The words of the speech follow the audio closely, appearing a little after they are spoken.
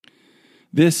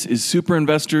This is Super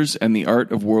Investors and the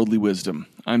Art of Worldly Wisdom.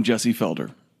 I'm Jesse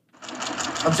Felder.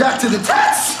 Object to the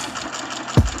test!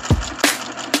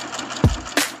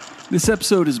 This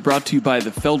episode is brought to you by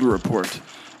the Felder Report.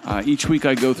 Each week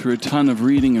I go through a ton of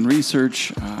reading and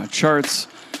research, charts,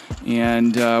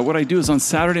 and what I do is on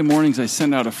Saturday mornings I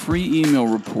send out a free email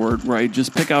report where I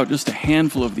just pick out just a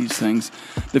handful of these things,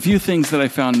 the few things that I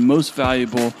found most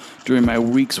valuable during my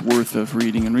week's worth of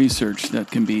reading and research.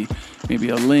 That can be maybe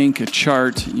a link, a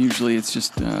chart. Usually it's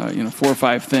just 4 or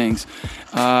 5 things.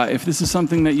 If this is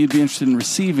something that you'd be interested in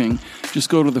receiving, just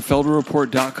go to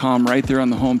thefelderreport.com. Right there on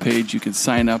the homepage, you can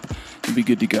sign up and be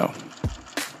good to go.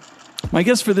 My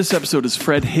guest for this episode is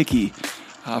Fred Hickey.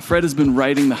 Fred has been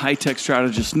writing the High Tech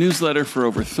Strategist newsletter for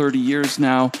over 30 years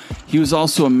now. He was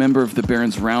also a member of the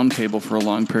Barron's Roundtable for a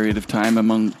long period of time,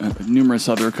 among numerous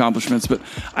other accomplishments. But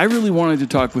I really wanted to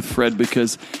talk with Fred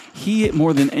because he,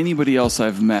 more than anybody else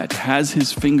I've met, has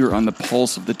his finger on the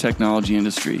pulse of the technology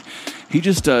industry. He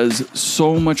just does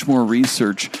so much more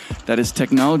research that is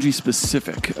technology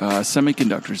specific,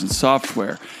 semiconductors and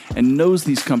software, and knows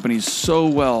these companies so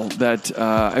well that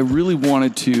I really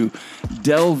wanted to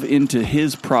delve into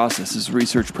his process, his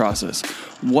research process.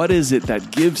 What is it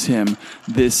that gives him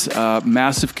this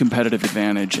massive competitive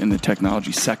advantage in the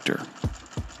technology sector?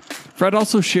 Fred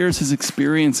also shares his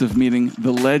experience of meeting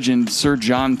the legend Sir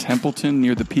John Templeton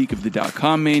near the peak of the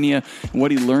dot-com mania and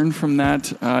what he learned from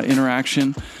that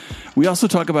interaction. We also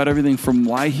talk about everything from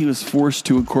why he was forced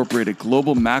to incorporate a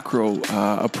global macro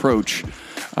approach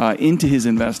into his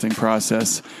investing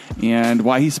process and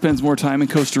why he spends more time in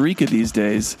Costa Rica these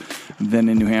days than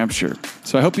in New Hampshire.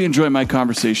 So I hope you enjoy my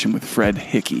conversation with Fred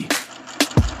Hickey.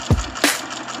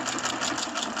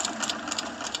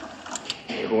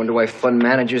 You ever wonder why fund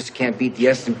managers can't beat the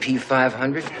S&P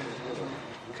 500?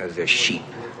 Because they're sheep.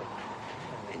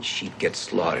 And sheep get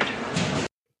slaughtered.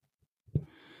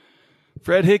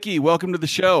 Fred Hickey, welcome to the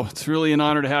show. It's really an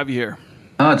honor to have you here.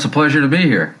 Oh, it's a pleasure to be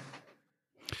here.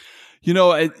 You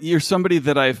know, you're somebody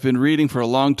that I've been reading for a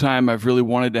long time. I've really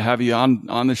wanted to have you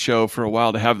on the show for a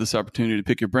while to have this opportunity to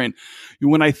pick your brain.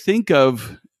 When I think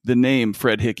of the name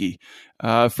Fred Hickey,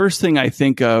 first thing I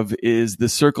think of is the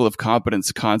circle of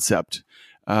competence concept,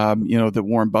 that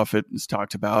Warren Buffett has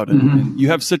talked about. And you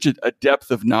have such a depth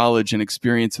of knowledge and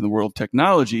experience in the world of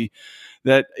technology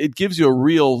that it gives you a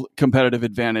real competitive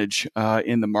advantage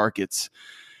in the markets.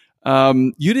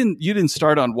 You didn't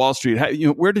start on Wall Street.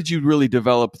 Where did you really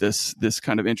develop this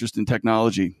kind of interest in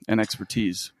technology and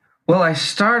expertise? Well, I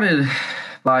started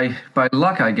by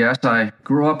luck, I guess. I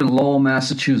grew up in Lowell,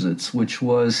 Massachusetts, which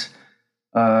was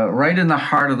right in the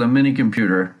heart of the mini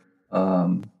computer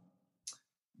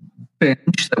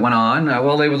binge that went on.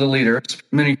 Well, they were the leaders.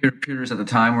 Mini computers at the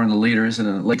time were in the leaders in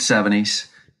the late 70s.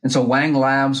 And so Wang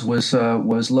Labs was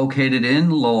located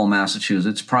in Lowell,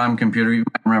 Massachusetts. Prime Computer, you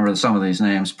might remember some of these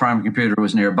names. Prime Computer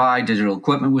was nearby. Digital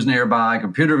Equipment was nearby.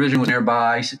 Computer Vision was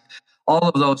nearby. All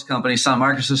of those companies, Sun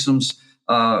Microsystems,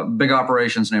 big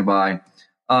operations nearby.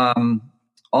 All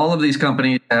of these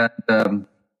companies had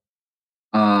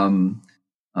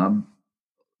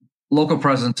local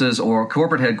presences or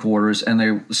corporate headquarters, and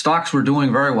their stocks were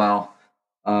doing very well.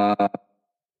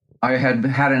 I had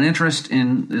an interest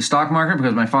in the stock market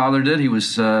because my father did. He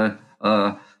was a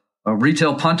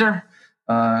retail punter,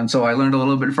 and so I learned a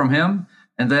little bit from him.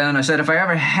 And then I said, if I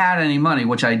ever had any money,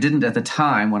 which I didn't at the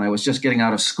time when I was just getting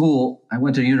out of school, I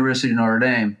went to University of Notre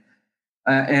Dame.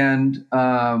 And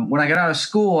when I got out of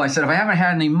school, I said, if I haven't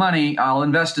had any money, I'll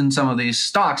invest in some of these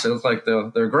stocks. They look like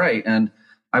they're great. And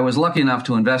I was lucky enough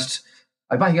to invest.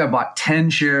 I think I bought 10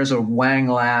 shares of Wang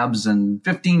Labs and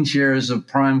 15 shares of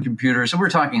Prime Computer. So we're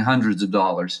talking hundreds of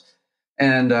dollars.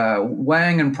 And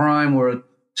Wang and Prime were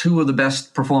two of the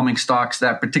best performing stocks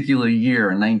that particular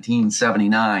year in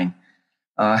 1979.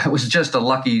 It was just a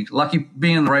lucky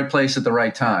being in the right place at the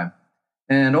right time.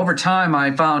 And over time,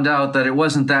 I found out that it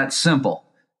wasn't that simple.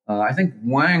 I think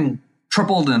Wang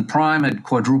tripled and Prime had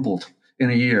quadrupled in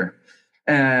a year.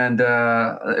 And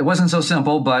it wasn't so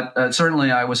simple, but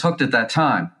certainly I was hooked at that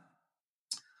time.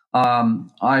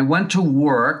 I went to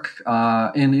work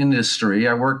in industry.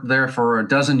 I worked there for a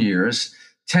dozen years,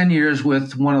 10 years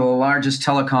with one of the largest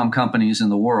telecom companies in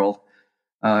the world.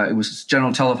 It was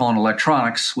General Telephone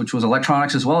Electronics, which was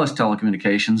electronics as well as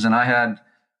telecommunications. And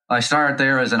I started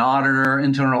there as an auditor,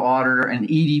 internal auditor, an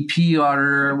EDP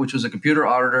auditor, which was a computer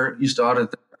auditor, used to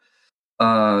audit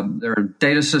their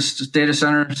data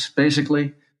centers,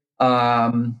 basically,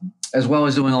 as well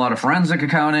as doing a lot of forensic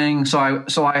accounting. So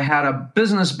I had a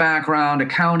business background,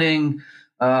 accounting.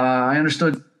 I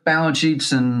understood balance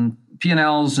sheets and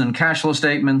P&Ls and cash flow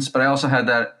statements, but I also had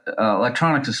that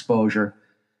electronics exposure.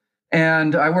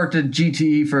 And I worked at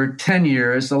GTE for 10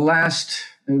 years. The last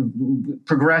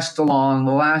progressed along.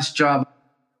 The last job,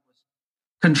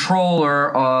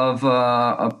 controller of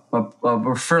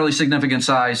a fairly significant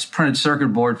size printed circuit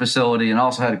board facility, and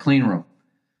also had a clean room.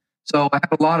 So I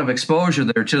had a lot of exposure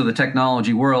there to the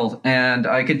technology world. And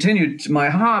I continued my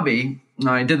hobby.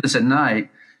 I did this at night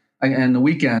and the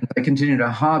weekend. I continued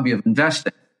a hobby of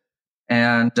investing.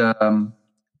 And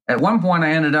at one point,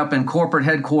 I ended up in corporate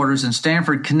headquarters in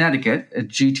Stamford, Connecticut, at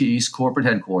GTE's corporate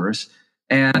headquarters.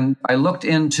 And I looked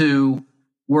into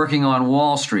working on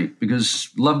Wall Street because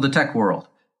I loved the tech world.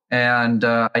 And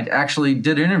I actually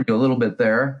did interview a little bit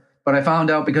there. But I found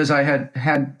out because I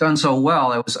had done so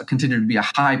well, I continued to be a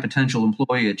high potential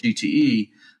employee at GTE.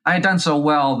 I had done so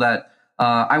well that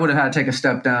I would have had to take a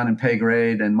step down in pay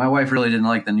grade. And my wife really didn't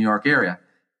like the New York area.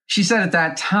 She said at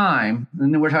that time,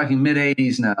 and we're talking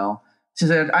mid-'80s now, she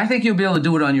said, I think you'll be able to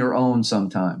do it on your own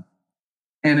sometime.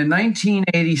 And in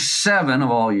 1987, of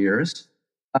all years,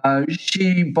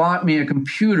 she bought me a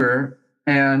computer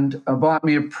and bought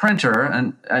me a printer,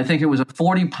 and I think it was a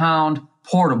 40-pound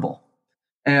portable,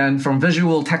 and from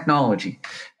Visual Technology.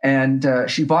 And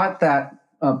she bought that,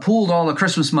 pooled all the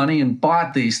Christmas money and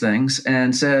bought these things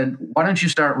and said, why don't you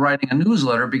start writing a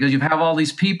newsletter? Because you have all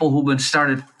these people who've been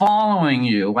started following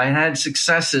you. I had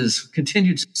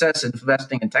continued success in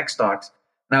investing in tech stocks.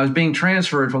 And I was being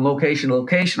transferred from location to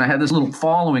location. I had this little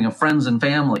following of friends and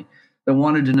family that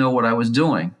wanted to know what I was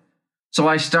doing. So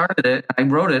I started it. I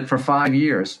wrote it for 5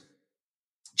 years,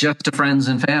 just to friends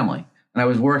and family. And I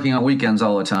was working on weekends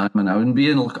all the time. And I'd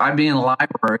be in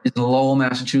libraries in Lowell,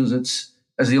 Massachusetts,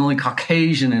 as the only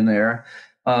Caucasian in there,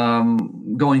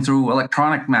 going through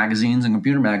electronic magazines and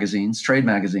computer magazines, trade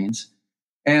magazines.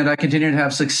 And I continued to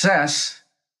have success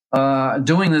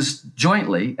doing this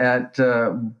jointly at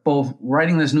both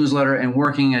writing this newsletter and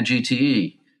working at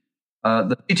GTE.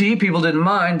 The GTE people didn't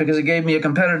mind because it gave me a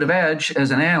competitive edge as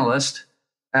an analyst,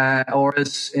 I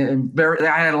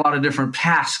had a lot of different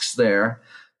tasks there.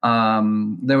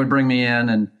 They would bring me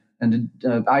in, and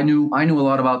I knew a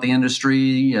lot about the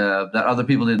industry that other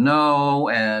people didn't know,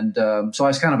 and so I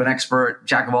was kind of an expert,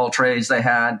 jack of all trades they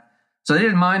had. So they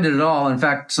didn't mind it at all. In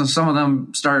fact, some of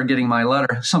them started getting my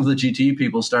letter. Some of the GTE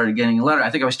people started getting a letter.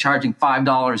 I think I was charging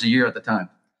 $5 a year at the time.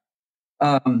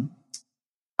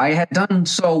 I had done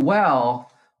so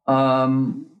well.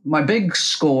 My big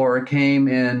score came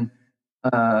in.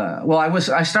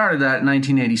 I started that in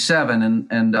 1987,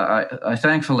 and I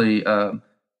thankfully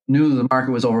knew the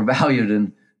market was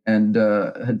overvalued and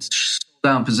had sold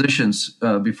down positions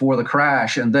before the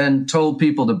crash, and then told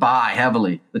people to buy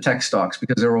heavily the tech stocks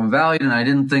because they were overvalued, and I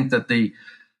didn't think that the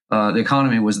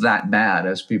economy was that bad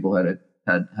as people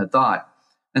had thought.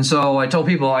 And so I told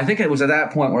people, I think it was at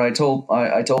that point where I told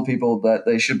people that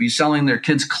they should be selling their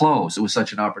kids' clothes. It was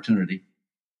such an opportunity.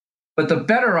 But the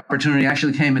better opportunity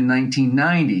actually came in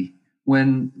 1990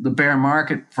 when the bear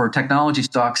market for technology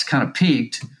stocks kind of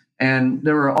peaked, and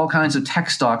there were all kinds of tech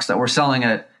stocks that were selling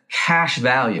at cash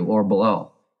value or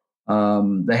below.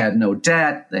 They had no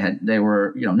debt. They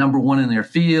were number one in their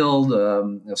field.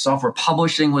 Software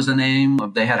publishing was the name.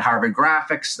 They had Harvard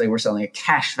Graphics. They were selling at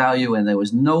cash value, and there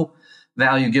was no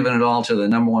value given at all to the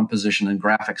number one position in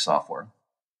graphic software.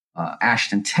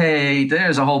 Ashton Tate,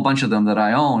 there's a whole bunch of them that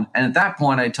I own. And at that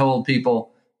point, I told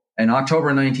people in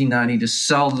October 1990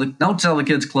 to don't sell the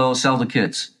kids' clothes, sell the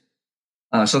kids.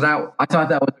 So that I thought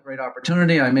that was a great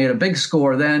opportunity. I made a big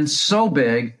score then, so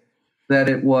big that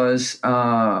it was.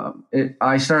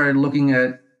 I started looking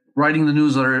at writing the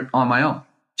newsletter on my own,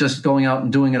 just going out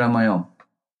and doing it on my own.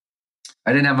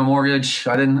 I didn't have a mortgage.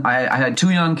 I had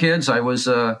two young kids. I was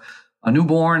a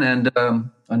newborn and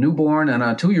a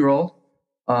 2-year-old.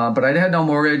 But I had no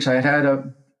mortgage. I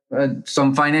had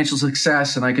some financial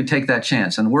success, and I could take that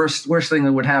chance. And the worst thing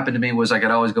that would happen to me was I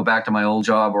could always go back to my old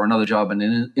job or another job in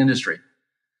the industry.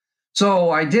 So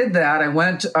I did that.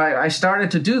 I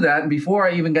started to do that. And before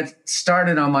I even got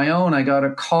started on my own, I got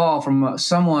a call from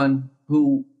someone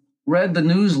who read the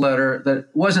newsletter that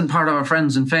wasn't part of our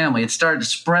friends and family. It started to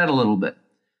spread a little bit.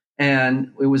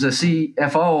 And it was a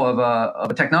CFO of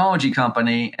a technology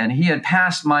company, and he had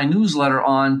passed my newsletter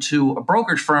on to a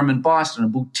brokerage firm in Boston, a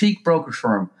boutique brokerage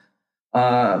firm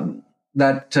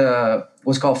that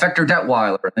was called Fector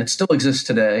Detweiler. It still exists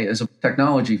today as a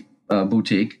technology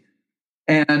boutique.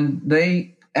 And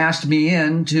they asked me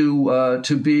in to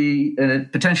be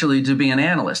potentially to be an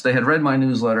analyst. They had read my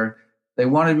newsletter. They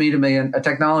wanted me to be a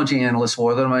technology analyst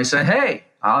for them. I said, hey,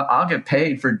 I'll get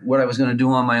paid for what I was going to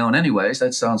do on my own anyways.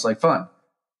 That sounds like fun.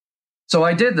 So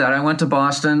I did that. I went to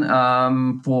Boston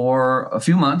for a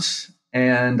few months,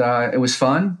 and it was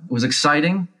fun. It was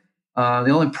exciting.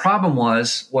 The only problem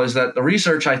was that the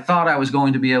research I thought I was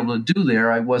going to be able to do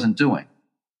there, I wasn't doing,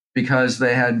 because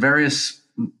they had various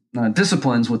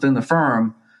disciplines within the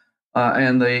firm,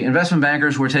 and the investment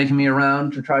bankers were taking me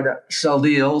around to try to sell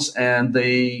deals, and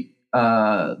the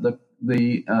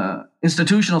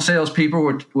institutional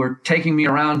salespeople were taking me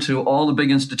around to all the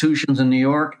big institutions in New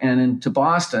York and into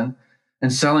Boston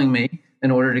and selling me in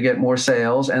order to get more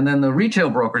sales. And then the retail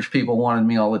brokerage people wanted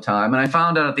me all the time. And I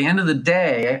found out at the end of the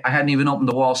day, I hadn't even opened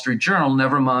the Wall Street Journal,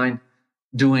 never mind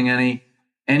doing any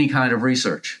kind of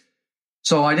research.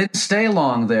 So I didn't stay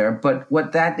long there. But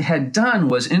what that had done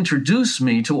was introduce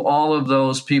me to all of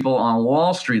those people on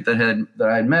Wall Street that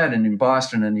I had met in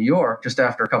Boston and New York just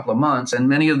after a couple of months. And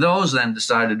many of those then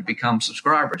decided to become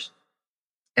subscribers.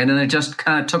 And then it just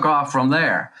kind of took off from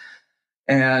there.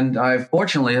 And I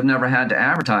fortunately have never had to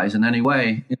advertise in any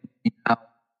way in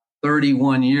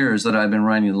 31 years that I've been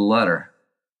writing the letter.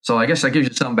 So I guess that gives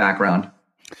you some background.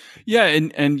 Yeah,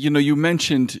 and you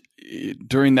mentioned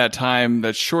during that time,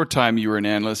 that short time you were an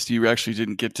analyst, you actually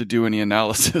didn't get to do any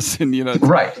analysis, and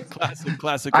right.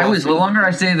 Classic. The longer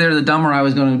I stayed there, the dumber I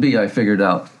was going to be. I figured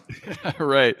out.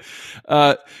 Right,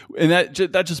 and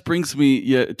that just brings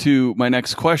me to my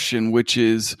next question, which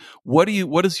is, what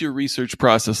does your research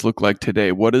process look like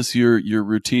today? What is your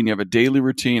routine? You have a daily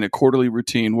routine, a quarterly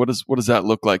routine. What does that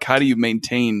look like? How do you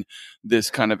maintain this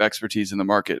kind of expertise in the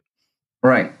market?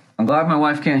 Right. I'm glad my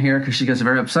wife can't hear because she gets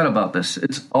very upset about this.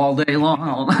 It's all day long,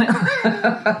 all night.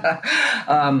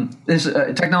 This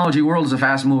technology world is a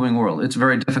fast-moving world. It's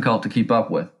very difficult to keep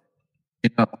up with,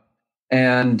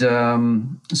 and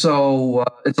so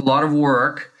it's a lot of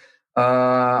work.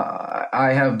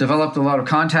 I have developed a lot of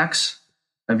contacts.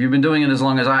 Have you been doing it as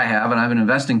long as I have? And I've been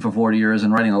investing for 40 years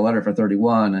and writing a letter for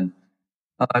 31. And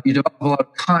you develop a lot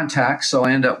of contacts, so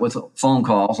I end up with phone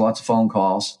calls, lots of phone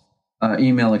calls.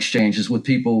 Email exchanges with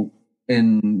people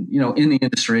in the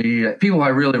industry, people I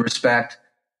really respect,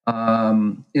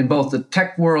 in both the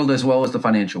tech world as well as the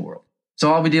financial world.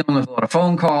 So I'll be dealing with a lot of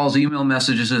phone calls, email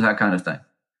messages, that kind of thing.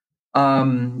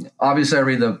 Obviously, I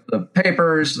read the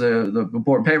papers, the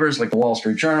important papers like the Wall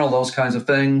Street Journal, those kinds of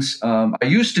things. I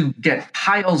used to get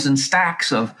piles and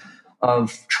stacks of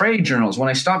trade journals. When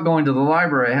I stopped going to the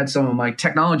library, I had some of my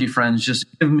technology friends just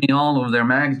give me all of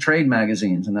their trade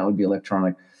magazines, and that would be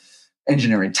Electronic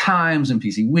Engineering Times and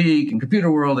PC Week and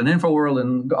Computer World and Info World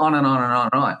and on and on and on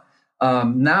and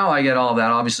on. Now I get all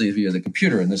that obviously via the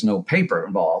computer, and there's no paper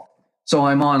involved. So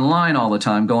I'm online all the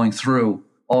time going through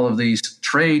all of these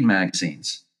trade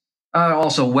magazines.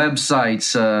 Also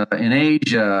websites in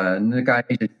Asia, Nikkei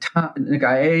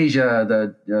Asia,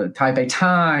 the Taipei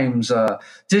Times,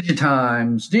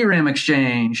 Digitimes, DRAM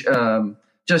Exchange,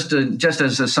 just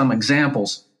as some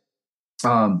examples.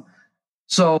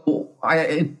 So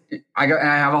I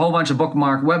have a whole bunch of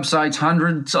bookmarked websites,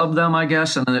 hundreds of them, I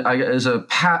guess. And as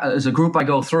a group, I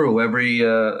go through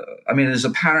there's a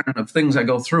pattern of things I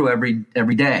go through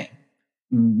every day,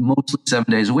 mostly 7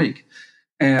 days a week.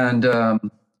 And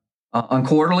on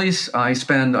quarterlies, I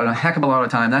spend a heck of a lot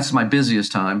of time. That's my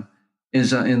busiest time,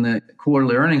 is in the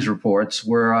quarterly earnings reports,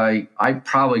 where I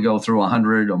probably go through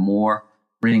 100 or more,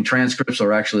 reading transcripts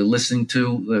or actually listening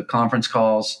to the conference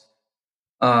calls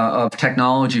of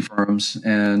technology firms,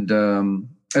 and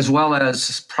as well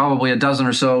as probably a dozen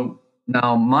or so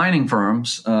now mining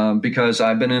firms, because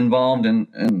I've been involved in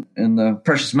the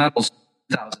precious metals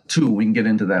since 2002. We can get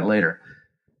into that later.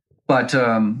 But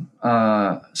so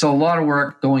a lot of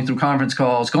work going through conference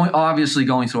calls, going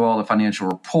through all the financial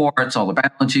reports, all the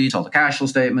balance sheets, all the cash flow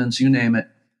statements, you name it,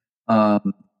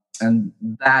 and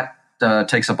that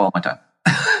takes up all my time.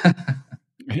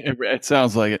 It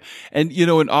sounds like it. And,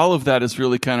 and all of that is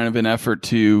really kind of an effort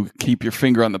to keep your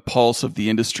finger on the pulse of the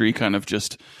industry, kind of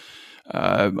just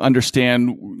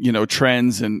understand,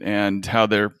 trends and how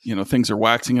they're, things are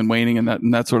waxing and waning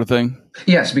and that sort of thing.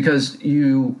 Yes, because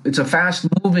it's a fast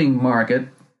moving market.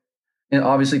 And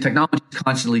obviously technology is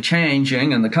constantly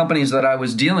changing, and the companies that I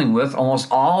was dealing with, almost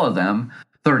all of them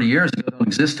 30 years ago, don't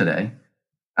exist today.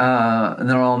 And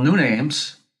they're all new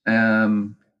names.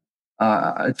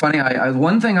 It's funny.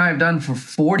 One thing I've done for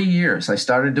 40 years, I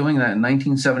started doing that in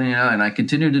 1979. I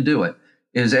continue to do it.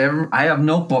 I have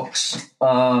notebooks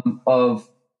of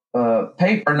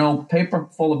paper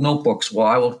full of notebooks. Well,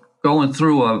 I will go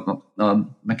through a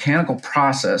mechanical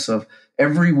process of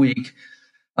every week,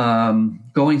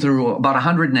 going through about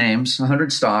 100 names,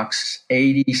 100 stocks,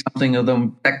 80 something of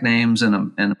them tech names,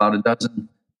 and about a dozen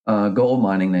gold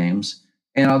mining names.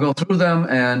 And I'll go through them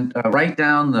and write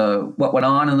down what went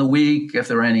on in the week, if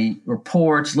there are any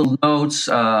reports, little notes,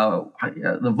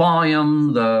 the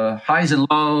volume, the highs and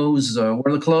lows,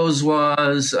 where the close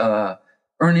was,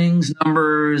 earnings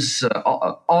numbers,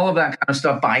 all of that kind of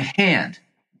stuff by hand.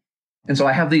 And so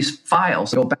I have these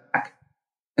files that go back.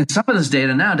 And some of this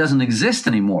data now doesn't exist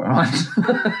anymore on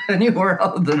anywhere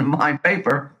other than in my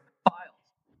paper files.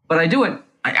 But I do it.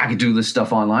 I could do this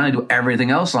stuff online. I do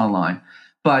everything else online.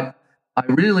 But I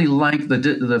really like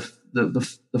the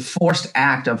forced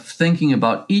act of thinking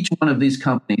about each one of these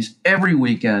companies every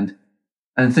weekend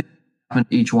and thinking about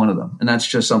each one of them. And that's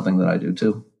just something that I do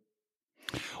too.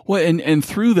 Well, and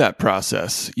through that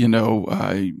process,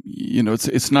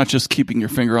 it's not just keeping your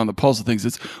finger on the pulse of things.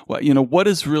 It's what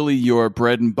is really your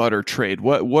bread and butter trade?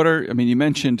 What are, I mean, you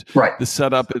mentioned the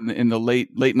setup in the late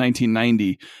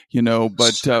 1990,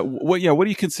 but what do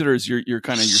you consider as your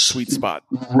kind of your sweet spot?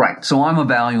 Right. So I'm a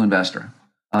value investor.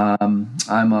 I'm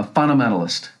a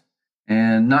fundamentalist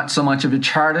and not so much of a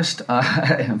chartist.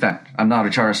 In fact, I'm not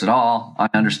a chartist at all. I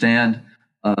understand.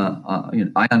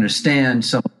 I understand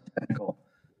some technical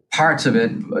parts of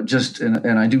it,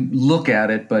 and I do look at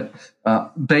it, but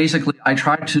basically I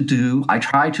try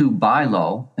to buy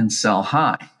low and sell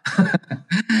high.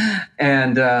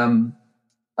 And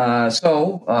that's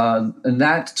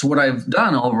what I've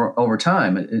done over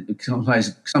time. It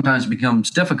sometimes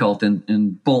becomes difficult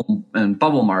in bull and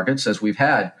bubble markets, as we've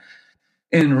had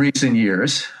in recent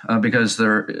years, because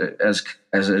there, as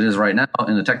it is right now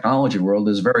in the technology world,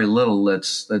 there's very little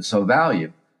that's of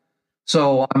value.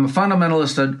 So I'm a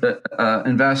fundamentalist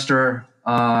investor.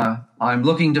 I'm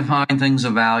looking to find things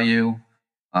of value.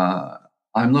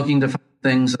 I'm looking to find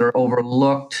things that are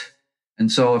overlooked. And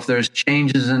so if there's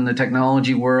changes in the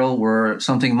technology world where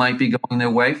something might be going their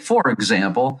way, for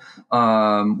example,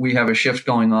 we have a shift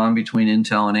going on between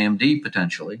Intel and AMD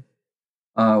potentially,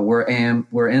 where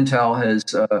Intel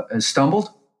has stumbled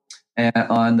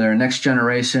on their next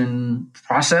generation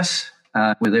process,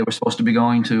 where they were supposed to be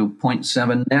going to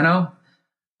 0.7 nano.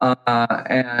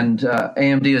 And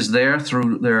AMD is there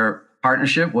through their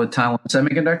partnership with Taiwan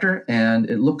Semiconductor, and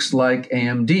it looks like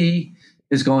AMD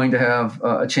is going to have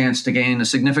a chance to gain a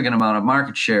significant amount of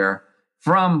market share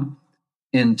from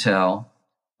Intel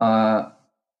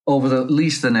over at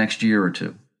least the next year or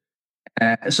two.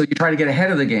 So you try to get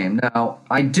ahead of the game. Now,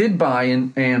 I did buy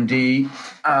in AMD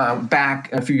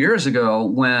back a few years ago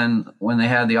when they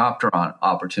had the Opteron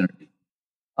opportunity.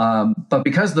 But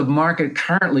because the market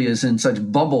currently is in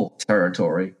such bubble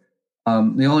territory,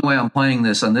 the only way I'm playing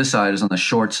this on this side is on the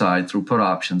short side through put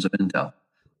options of Intel.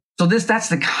 So that's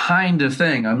the kind of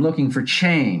thing. I'm looking for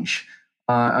change.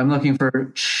 I'm looking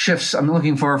for shifts. I'm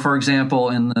looking for example,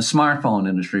 in the smartphone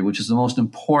industry, which is the most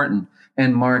important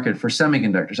end market for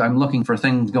semiconductors. I'm looking for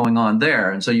things going on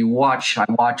there. And so I watch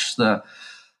the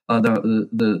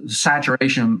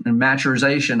saturation and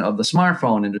maturization of the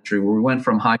smartphone industry, where we went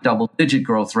from high double-digit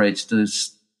growth rates to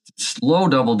low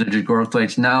double-digit growth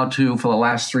rates now to, for the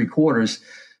last 3 quarters,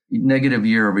 negative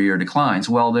year-over-year declines.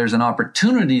 Well, there's an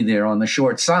opportunity there on the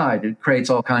short side. It creates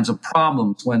all kinds of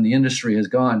problems when the industry has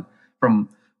gone from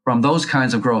those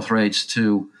kinds of growth rates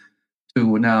to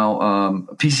now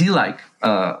PC-like,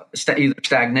 either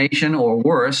stagnation or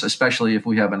worse, especially if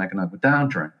we have an economic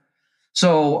downturn.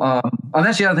 So and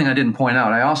that's the other thing I didn't point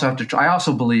out. I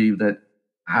also believe that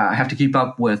I have to keep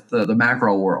up with the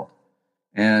macro world.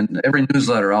 And every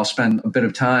newsletter, I'll spend a bit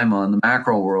of time on the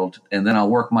macro world, and then I'll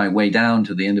work my way down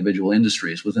to the individual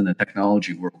industries within the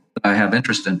technology world that I have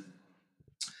interest in.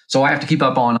 So I have to keep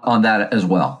up on that as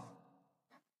well.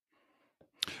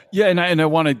 Yeah, and I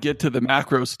want to get to the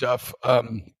macro stuff,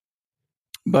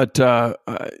 but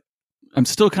I'm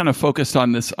still kind of focused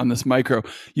on this micro.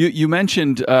 You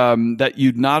mentioned that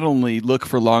you not only look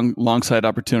for long side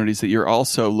opportunities, that you're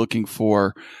also looking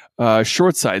for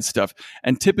short side stuff.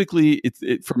 And typically,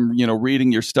 from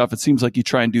reading your stuff, it seems like you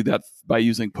try and do that by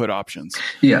using put options.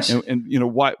 Yes. And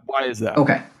why is that?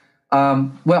 Okay.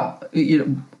 Well,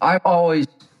 I've always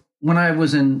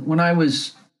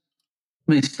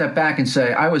let me step back and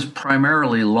say I was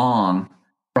primarily long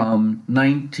from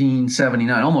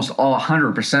 1979, almost all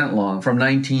 100% long from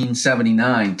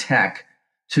 1979 tech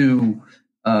to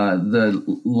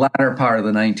the latter part of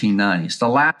the 1990s. The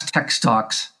last tech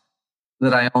stocks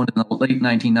that I owned in the late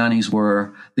 1990s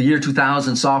were the year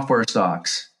 2000 software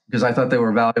stocks, because I thought they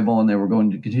were valuable and they were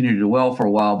going to continue to do well for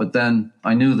a while. But then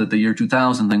I knew that the year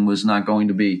 2000 thing was not going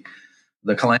to be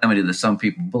the calamity that some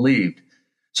people believed.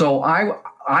 So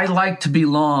I like to be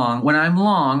long. When I'm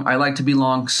long, I like to be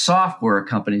long software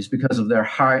companies because of their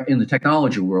high, in the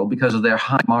technology world, because of their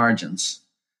high margins,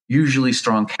 usually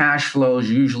strong cash flows.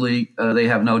 Usually they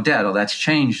have no debt. Oh, that's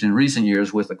changed in recent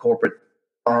years with the corporate,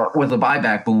 with the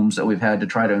buyback booms that we've had to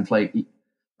try to inflate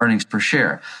earnings per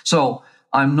share. So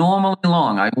I'm normally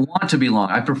long. I want to be long.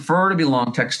 I prefer to be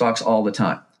long tech stocks all the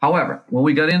time. However, when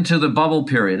we got into the bubble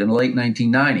period in the late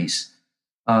 1990s,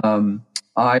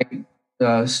 I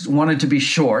wanted to be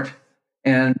short,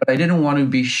 but I didn't want to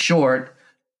be short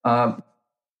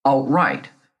outright,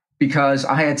 because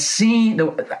I had seen.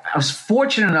 I was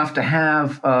fortunate enough to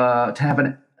have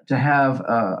an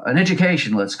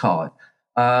education, let's call it,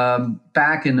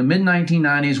 back in the mid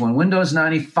 1990s when Windows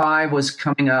 95 was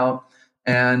coming out,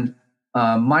 and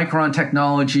Micron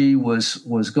Technology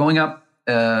was going up.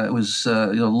 It was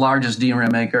the largest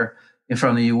DRAM maker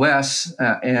from the U.S.,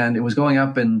 and it was going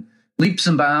up in leaps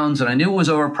and bounds, and I knew it was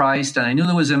overpriced, and I knew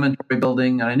there was inventory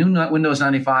building, and I knew Windows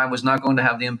 95 was not going to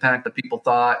have the impact that people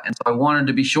thought, and so I wanted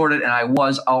to be shorted, and I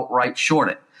was outright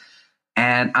shorted.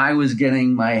 And I was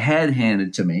getting my head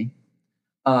handed to me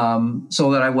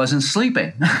so that I wasn't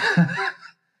sleeping.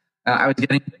 I was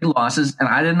getting big losses, and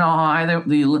I didn't know how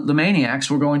the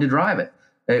maniacs were going to drive it.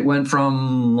 It went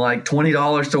from like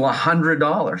 $20 to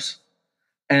 $100.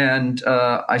 And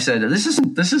I said,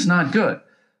 this is not good.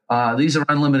 These are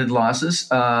unlimited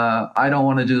losses. I don't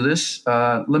want to do this.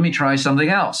 Let me try something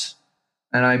else.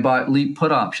 And I bought Leap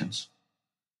put options.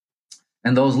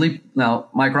 And those now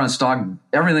Micron stock,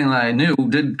 everything that I knew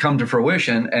did come to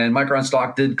fruition, and Micron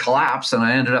stock did collapse, and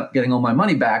I ended up getting all my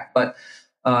money back,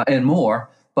 and more.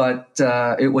 But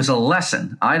it was a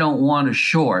lesson. I don't want to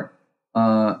short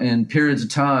in periods of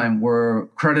time where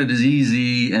credit is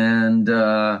easy and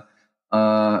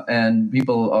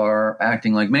people are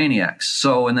acting like maniacs.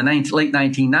 So in the late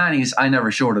 1990s, I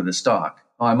never shorted a stock.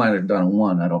 I might have done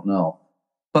one, I don't know.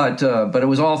 But it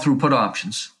was all through put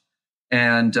options.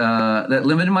 And that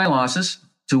limited my losses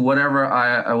to whatever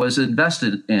I was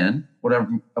invested in, what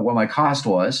my cost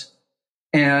was.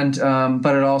 And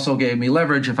but it also gave me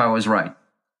leverage if I was right.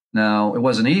 Now, it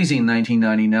wasn't easy in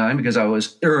 1999 because I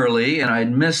was early and I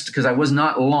had missed, because I was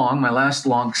not long. My last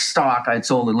long stock I had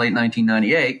sold in late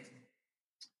 1998.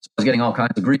 So I was getting all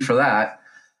kinds of grief for that.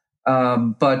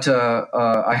 But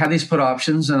I had these put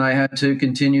options, and I had to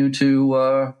continue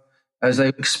to, as they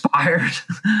expired,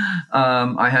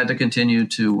 I had to continue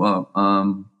to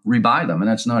rebuy them.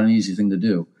 And that's not an easy thing to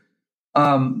do.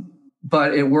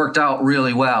 But it worked out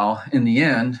really well in the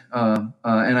end. And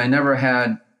I never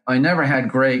had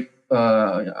great,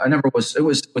 it was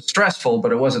stressful,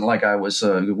 but it wasn't like I was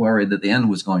worried that the end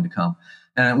was going to come.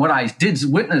 And what I did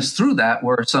witness through that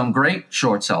were some great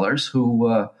short sellers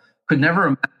who could never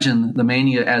imagine the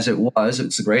mania as it was.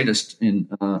 It's the greatest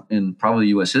in probably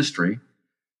U.S. history.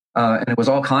 And it was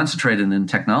all concentrated in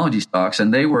technology stocks.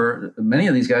 And many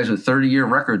of these guys with 30-year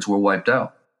records were wiped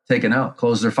out, taken out,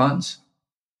 closed their funds.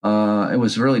 It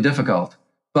was really difficult.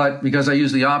 But because I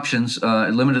used the options,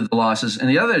 it limited the losses. And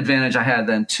the other advantage I had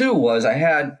then, too, was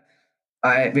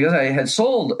because I had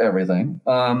sold everything,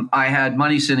 I had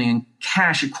money sitting in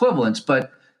cash equivalents,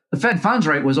 but the Fed funds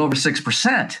rate was over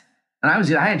 6%. And I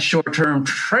had short-term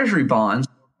treasury bonds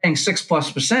paying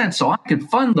 6+%, so I could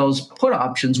fund those put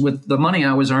options with the money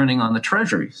I was earning on the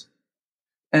treasuries.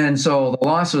 And so the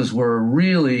losses were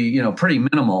really, pretty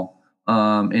minimal in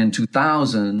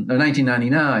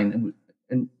 1999.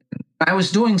 And I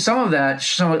was doing some of that.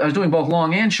 So I was doing both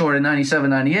long and short in 97,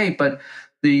 98, but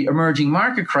the emerging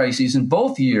market crises in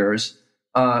both years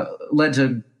led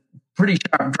to pretty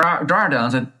sharp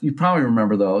drawdowns, and you probably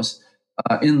remember those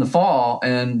in the fall,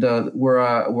 and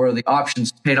where the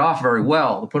options paid off very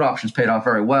well. The put options paid off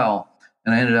very well,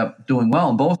 and I ended up doing well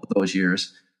in both of those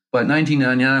years. But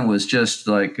 1999 was just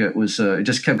like it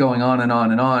just kept going on and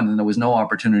on and on, and there was no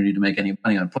opportunity to make any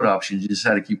money on put options. You just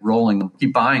had to keep rolling them,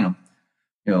 keep buying them,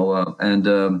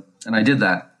 and I did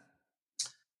that.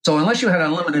 So unless you had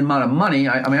an unlimited amount of money,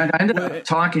 I ended up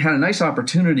had a nice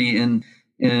opportunity in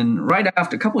right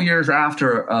after, a couple of years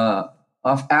after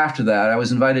that, I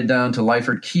was invited down to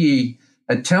Lyford Key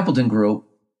at Templeton Group.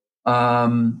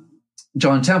 John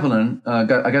Templeton, I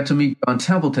got to meet John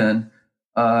Templeton,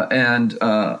 and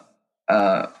I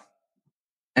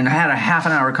had a half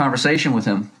an hour conversation with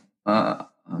him,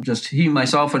 just he,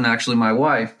 myself, and actually my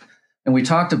wife. And we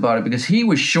talked about it because he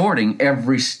was shorting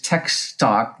every tech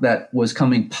stock that was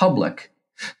coming public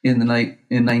in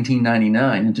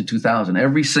 1999 into 2000.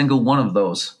 Every single one of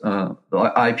those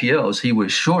IPOs he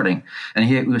was shorting, and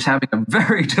he was having a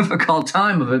very difficult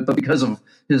time of it. But because of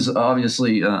his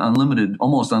obviously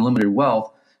almost unlimited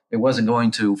wealth, it wasn't going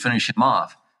to finish him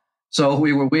off. So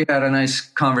we had a nice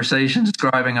conversation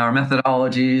describing our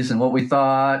methodologies and what we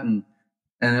thought, and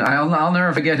I'll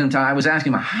never forget him. I was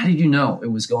asking him, how did you know it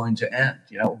was going to end?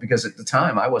 Because at the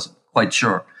time I wasn't quite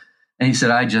sure. And he said,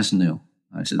 I just knew.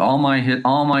 I said, all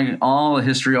the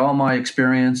history, all my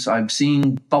experience. I've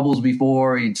seen bubbles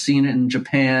before. He'd seen it in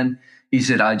Japan. He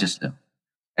said, I just knew.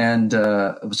 And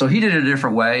so he did it a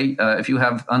different way. If you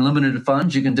have unlimited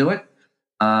funds, you can do it.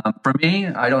 For me,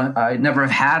 I never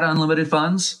have had unlimited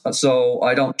funds, so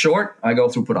I don't short. I go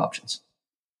through put options.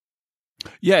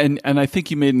 Yeah, and I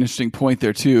think you made an interesting point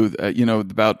there too.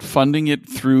 About funding it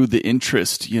through the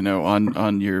interest,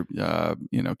 on your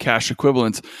cash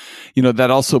equivalents.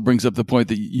 That also brings up the point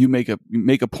that you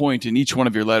make a point in each one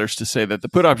of your letters to say that the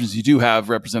put options you do have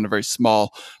represent a very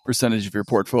small percentage of your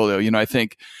portfolio. I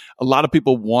think a lot of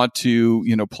people want to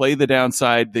play the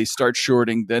downside. They start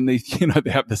shorting, then they they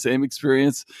have the same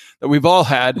experience that we've all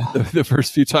had the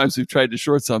first few times we've tried to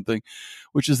short something,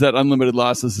 which is that unlimited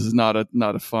losses is not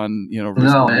a fun,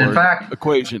 in fact,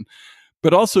 equation.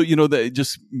 But also,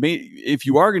 if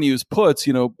you are going to use puts,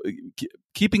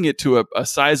 keeping it to a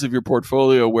size of your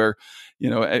portfolio where,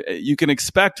 you can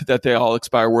expect that they all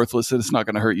expire worthless and it's not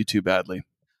going to hurt you too badly.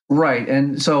 Right.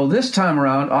 And so this time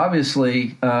around,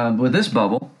 obviously, with this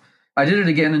bubble, I did it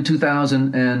again in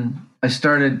 2000 and I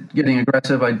started getting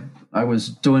aggressive. I was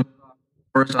doing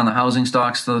first on the housing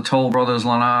stocks, the Toll Brothers,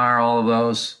 Lennar, all of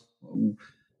those.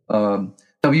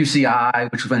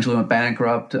 WCI, which eventually went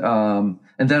bankrupt, and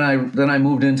then I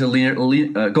moved into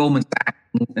Goldman Sachs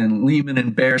and Lehman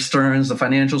and Bear Stearns, the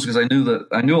financials, because I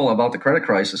knew all about the credit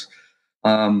crisis,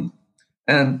 and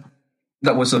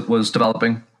that was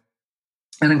developing,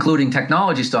 and including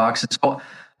technology stocks. And so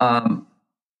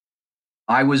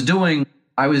I was doing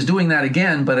that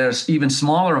again, but at an even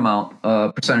smaller amount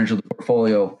percentage of the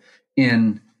portfolio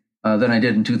than I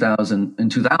did in 2000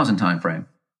 timeframe.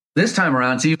 This time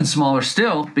around, it's even smaller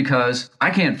still because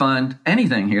I can't find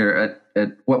anything here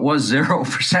at what was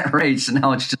 0% rates, and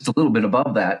now it's just a little bit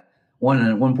above that.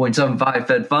 1.75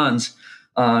 Fed funds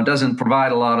doesn't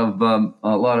provide a lot of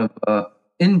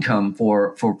income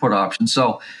for put options.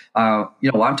 So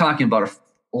I'm talking about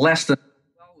less than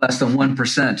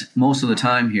 1% most of the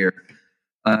time here,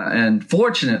 and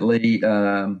fortunately.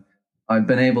 I've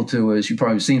been able to, as you've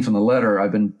probably seen from the letter,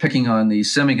 I've been picking on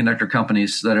these semiconductor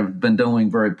companies that have been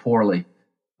doing very poorly.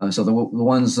 So the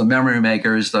ones, the memory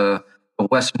makers, the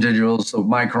Western Digitals, the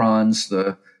Microns,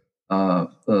 the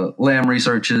Lam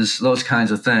Researches, those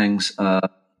kinds of things. And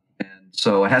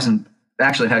so it hasn't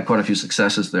actually had quite a few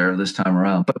successes there this time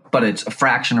around, but it's a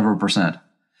fraction of a percent.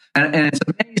 And it's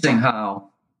amazing how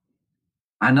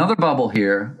another bubble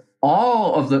here,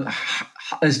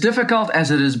 as difficult as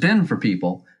it has been for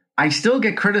people, I still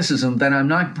get criticism that I'm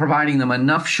not providing them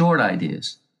enough short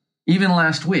ideas, even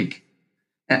last week.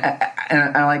 And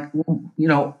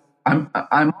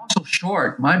I'm also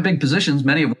short. My big positions,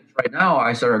 many of which right now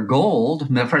I said are gold,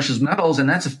 precious metals, and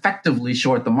that's effectively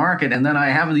short the market. And then I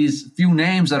have these few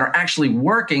names that are actually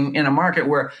working in a market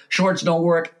where shorts don't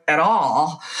work at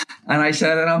all. And I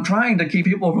said, and I'm trying to keep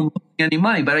people from losing any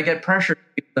money, but I get pressure to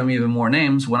give them even more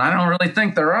names when I don't really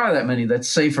think there are that many that's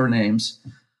safer names.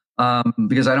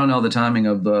 Because I don't know the timing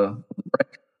of the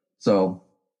break. So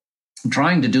I'm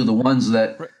trying to do the ones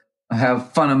that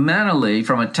have fundamentally,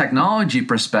 from a technology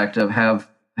perspective, have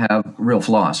real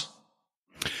flaws.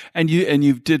 And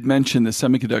you did mention the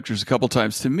semiconductors a couple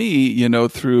times to me,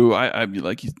 through, I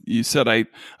like you said, I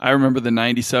remember the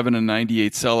 97 and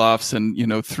 98 sell-offs,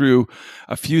 and, through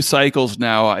a few cycles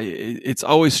now, it's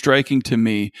always striking to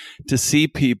me to see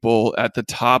people at the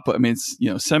top. I mean,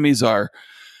 semis are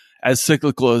as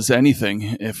cyclical as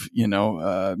anything, if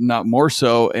not more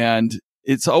so. And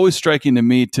it's always striking to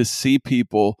me to see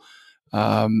people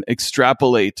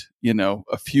extrapolate,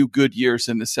 a few good years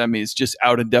in the semis just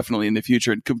out indefinitely in the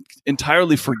future and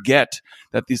entirely forget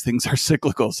that these things are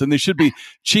cyclicals and they should be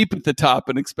cheap at the top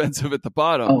and expensive at the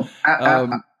bottom.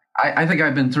 I think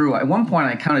I've been through, at one point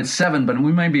I counted 7, but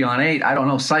we may be on 8. I don't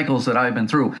know, cycles that I've been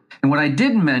through. And what I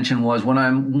didn't mention was when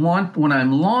I'm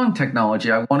long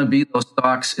technology, I want to be those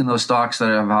stocks that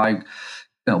have high,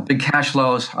 big cash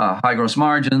flows, high gross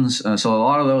margins. So a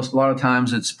lot of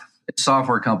times it's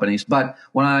software companies. But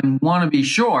when I want to be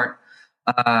short,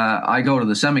 I go to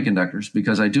the semiconductors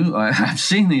because I've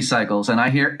seen these cycles and I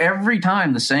hear every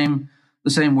time the same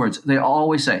words. They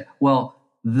always say, well,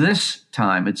 this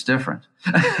time it's different.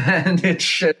 And it's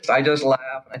shit. I just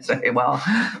laugh and I say, well,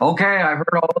 okay, I've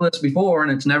heard all this before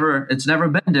and it's never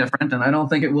been different. And I don't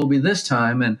think it will be this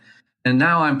time. And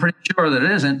now I'm pretty sure that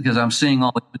it isn't because I'm seeing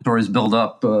all the inventories build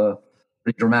up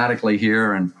pretty dramatically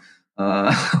here. And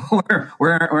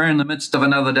we're in the midst of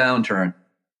another downturn.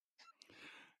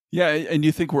 Yeah. And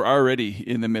you think we're already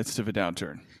in the midst of a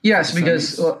downturn? Yes,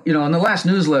 because, in the last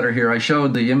newsletter here, I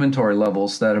showed the inventory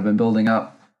levels that have been building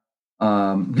up.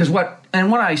 Because what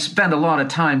I spend a lot of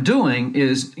time doing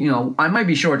is, I might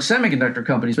be short semiconductor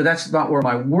companies, but that's not where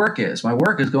my work is. My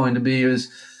work is going to be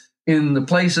in the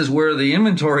places where the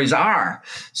inventories are.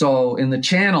 So in the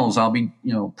channels, I'll be,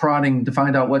 prodding to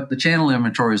find out what the channel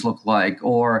inventories look like,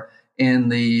 or in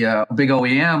the big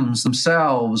OEMs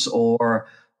themselves, or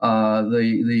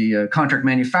the contract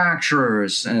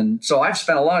manufacturers. And so I've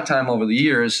spent a lot of time over the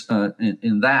years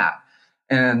in that.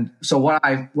 And so what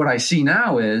I see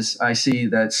now is I see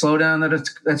that slowdown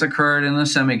that's occurred in the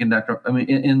semiconductor,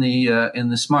 in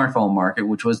the smartphone market,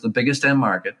 which was the biggest end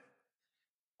market.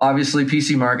 Obviously,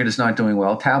 PC market is not doing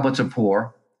well. Tablets are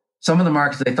poor. Some of the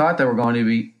markets they thought they were going to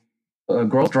be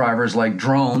growth drivers, like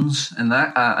drones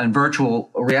and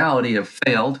virtual reality, have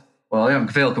failed. Well, they haven't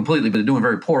failed completely, but they're doing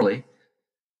very poorly.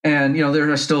 And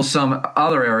there are still some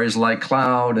other areas like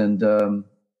cloud and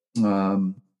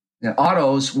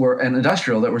autos and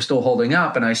industrial that were still holding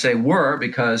up. And I say were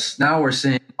because now we're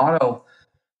seeing auto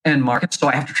end markets, so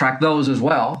I have to track those as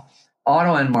well.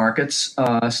 Auto end markets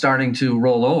starting to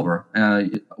roll over.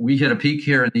 We hit a peak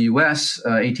here in the U.S.,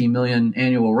 18 million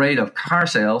annual rate of car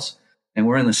sales, and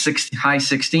we're in the high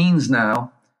 16s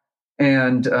now.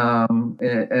 And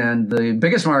the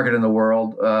biggest market in the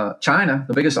world, China,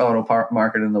 the biggest auto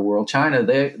market in the world, China,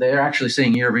 they're actually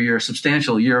seeing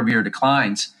substantial year-over-year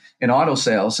declines in auto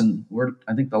sales. And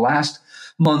I think the last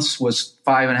month's was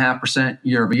 5.5%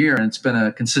 year-over-year, and it's been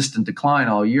a consistent decline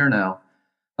all year now.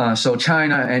 So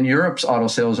China and Europe's auto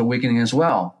sales are weakening as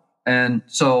well. And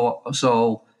so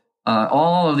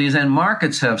all of these end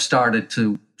markets have started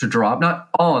to drop. Not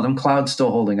all of them. Cloud's still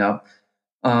holding up.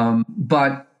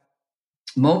 But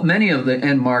many of the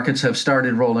end markets have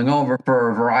started rolling over for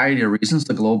a variety of reasons.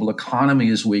 The global economy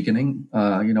is weakening.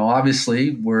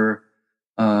 Obviously,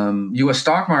 U.S.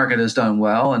 stock market has done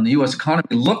well, and the U.S.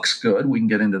 economy looks good. We can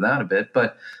get into that a bit.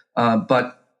 But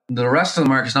the rest of the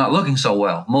market's not looking so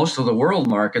well. Most of the world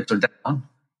markets are down.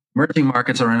 Emerging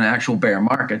markets are in an actual bear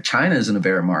market. China is in a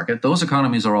bear market. Those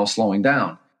economies are all slowing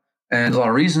down. And there's a lot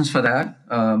of reasons for that.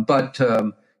 But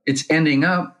it's ending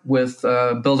up with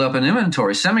buildup in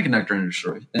inventory, semiconductor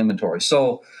industry inventory.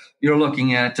 So you're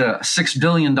looking at $6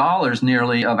 billion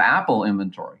nearly of Apple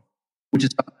inventory, which is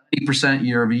about 8%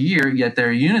 year over year, yet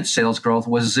their unit sales growth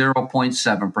was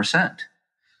 0.7%.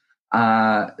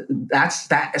 That's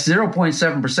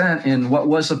 0.7% in what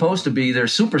was supposed to be their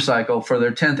super cycle for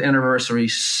their 10th anniversary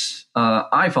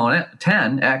iPhone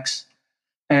 10X,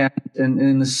 and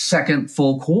in the second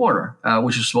full quarter,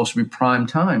 which is supposed to be prime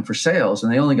time for sales,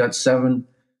 and they only got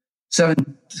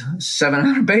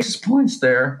 700 basis points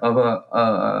there of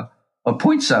a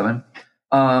 0.7,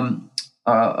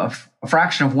 a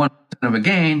fraction of 1% of a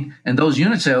gain, and those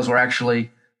unit sales were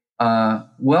actually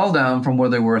well down from where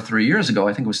they were 3 years ago.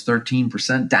 I think it was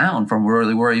 13% down from where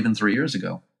they were even 3 years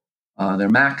ago. Their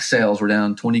Mac sales were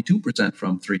down 22%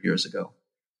 from 3 years ago.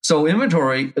 So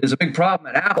inventory is a big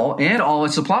problem at Apple and all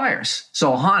its suppliers.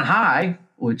 So Han Hai,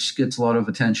 which gets a lot of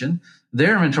attention,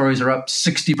 their inventories are up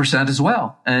 60% as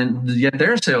well, and yet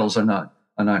their sales are not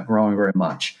growing very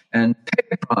much. And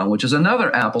Paytron, which is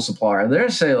another Apple supplier, their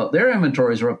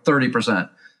inventories are up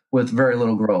 30% with very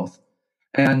little growth.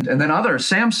 And then other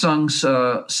Samsung's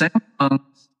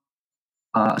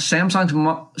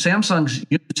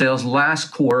unit sales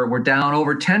last quarter were down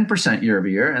over 10% year over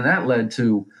year, and that led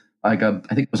to I think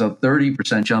it was a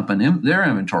 30% jump in their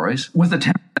inventories with a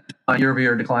 10% year over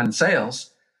year decline in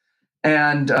sales.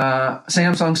 And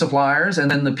Samsung suppliers, and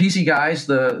then the PC guys,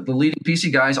 the leading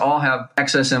PC guys, all have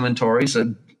excess inventories.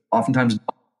 So oftentimes,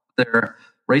 the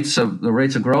rates of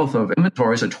growth of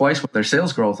inventories are twice what their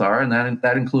sales growth are, and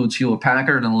that includes Hewlett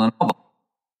Packard and Lenovo.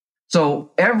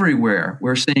 So everywhere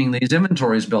we're seeing these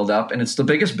inventories build up, and it's the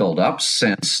biggest buildup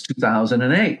since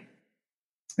 2008.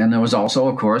 And there was also,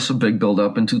 of course, a big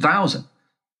buildup in 2000.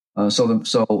 And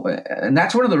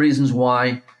that's one of the reasons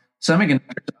why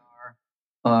semiconductors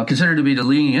are considered to be the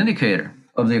leading indicator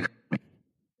of the economy.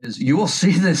 Is you will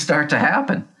see this start to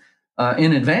happen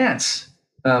in advance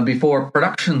before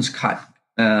production's cut.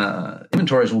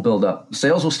 Inventories will build up.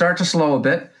 Sales will start to slow a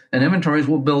bit, and inventories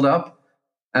will build up.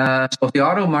 So if the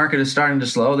auto market is starting to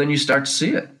slow, then you start to see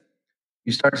it.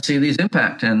 You start to see these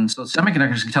impact. And so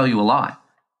semiconductors can tell you a lot.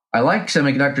 I like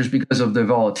semiconductors because of their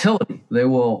volatility. They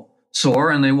will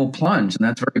soar and they will plunge, and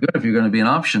that's very good if you're going to be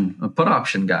a put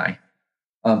option guy.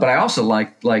 But I also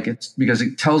like it because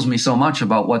it tells me so much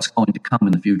about what's going to come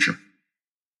in the future.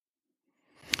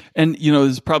 And, this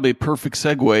is probably a perfect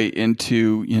segue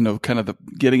into, kind of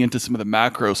getting into some of the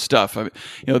macro stuff.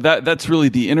 That's really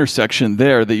the intersection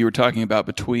there that you were talking about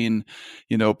between,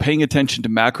 paying attention to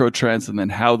macro trends and then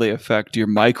how they affect your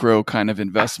micro kind of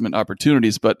investment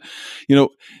opportunities. But,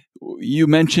 you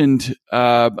mentioned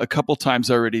a couple times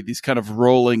already these kind of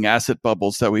rolling asset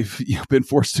bubbles that we've been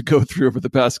forced to go through over the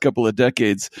past couple of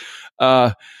decades.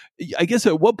 I guess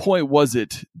at what point was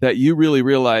it that you really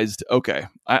realized, okay,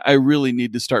 I really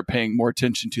need to start paying more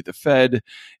attention to the Fed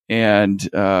and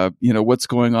what's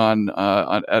going on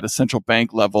at a central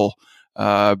bank level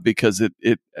because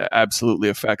it absolutely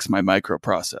affects my micro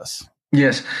process?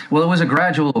 Yes. Well, it was a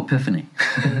gradual epiphany.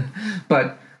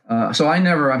 But so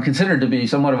I'm considered to be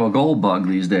somewhat of a gold bug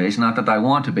these days. Not that I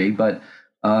want to be, but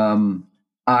I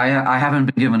haven't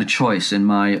been given a choice in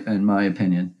my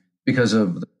opinion because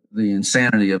of the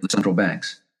insanity of the central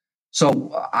banks.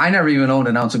 So I never even owned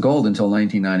an ounce of gold until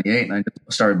 1998, and I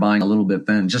started buying a little bit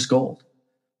then, just gold.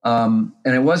 And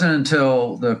it wasn't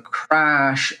until the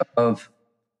crash of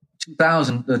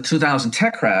 2000, the 2000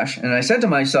 tech crash, and I said to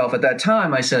myself at that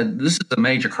time, I said, "This is a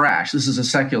major crash. This is a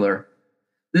secular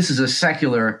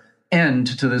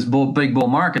end to this big bull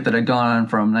market that had gone on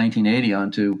from 1980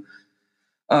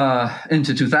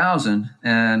 into 2000."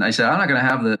 And I said, I'm not going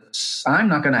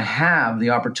to have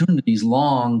the opportunities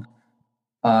long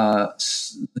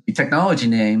the technology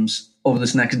names over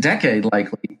this next decade,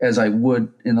 likely as I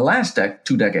would in the last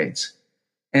 2 decades.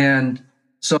 And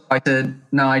so I said,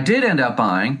 now I did end up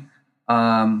buying.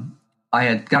 I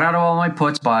had got out of all my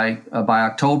puts by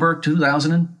October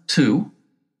 2002,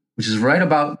 which is right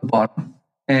about the bottom.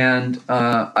 And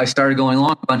I started going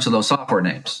along a bunch of those software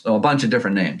names, so a bunch of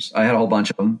different names. I had a whole bunch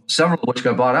of them, several of which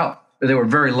got bought out. They were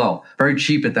very low, very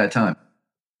cheap at that time.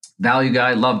 Value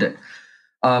guy, loved it.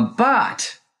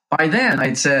 But by then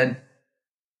I'd said,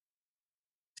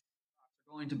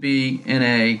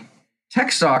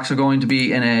 tech stocks are going to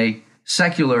be in a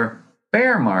secular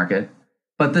bear market,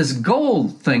 but this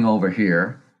gold thing over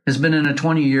here has been in a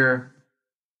 20-year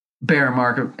bear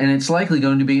market, and it's likely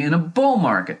going to be in a bull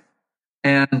market.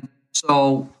 And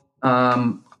so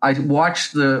I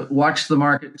watched the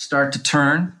market start to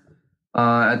turn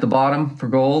at the bottom for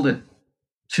gold at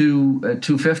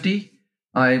 250.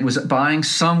 I was buying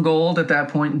some gold at that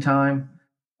point in time.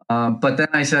 But then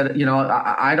I said,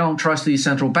 I don't trust these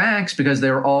central banks because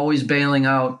they're always bailing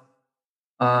out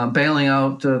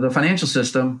the financial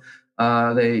system.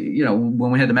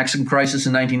 When we had the Mexican crisis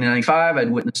in 1995,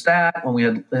 I'd witnessed that. When we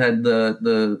had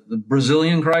the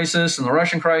Brazilian crisis and the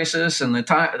Russian crisis and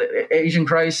the Asian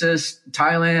crisis,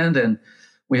 Thailand, and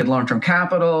we had long-term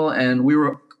capital, and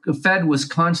the Fed was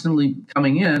constantly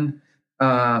coming in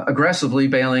aggressively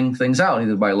bailing things out,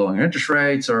 either by lowering interest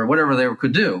rates or whatever they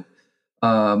could do.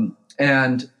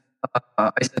 And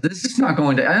I said, this is not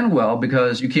going to end well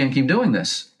because you can't keep doing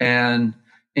this. And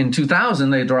in 2000,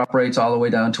 they dropped rates all the way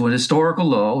down to an historical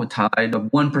low, a tide of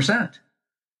 1%,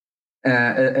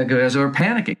 because they were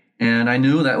panicking. And I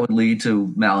knew that would lead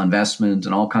to malinvestment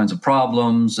and all kinds of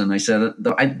problems. And I said,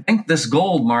 I think this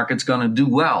gold market's going to do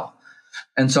well.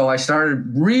 And so I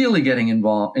started really getting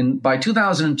involved. And by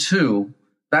 2002,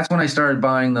 that's when I started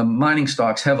buying the mining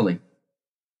stocks heavily.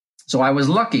 So I was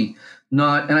lucky and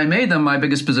I made them my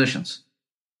biggest positions.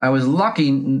 I was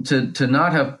lucky to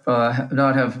not have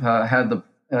had the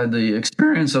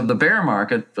experience of the bear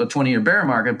market, a 20-year bear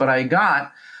market, but I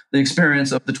got the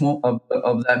experience of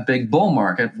of that big bull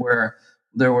market where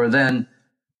there were then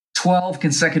 12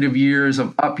 consecutive years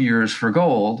of up years for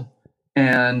gold,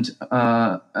 and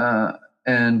gold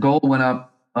went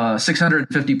up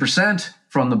 650%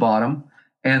 from the bottom,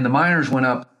 and the miners went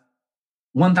up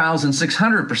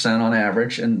 1,600% on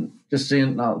average. And just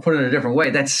to put it in a different way,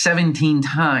 that's 17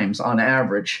 times on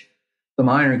average the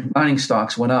mining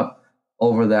stocks went up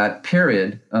over that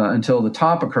period until the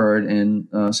top occurred in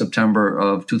September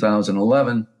of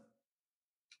 2011.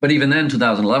 But even then,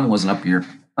 2011 was an up year.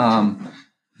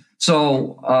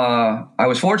 So I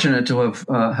was fortunate to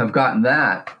have gotten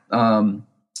that.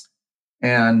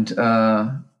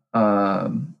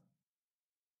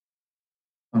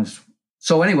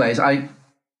 So anyways,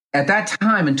 at that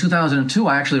time in 2002,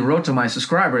 I actually wrote to my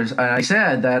subscribers and I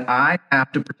said that I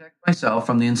have to protect myself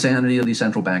from the insanity of these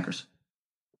central bankers.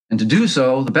 And to do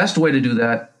so, the best way to do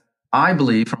that, I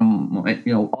believe, from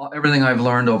everything I've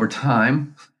learned over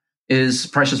time, is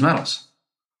precious metals.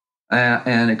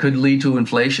 And it could lead to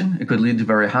inflation. It could lead to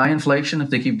very high inflation if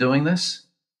they keep doing this,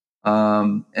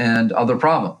 and other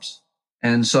problems.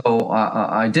 And so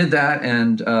I did that,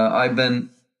 and I've been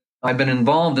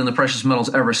involved in the precious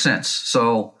metals ever since.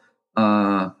 So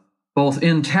both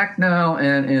in tech now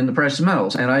and in the precious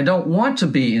metals. And I don't want to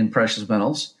be in precious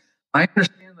metals. I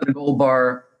understand that a gold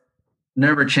bar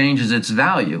never changes its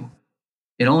value.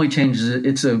 It only changes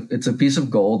it's a piece of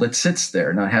gold that sits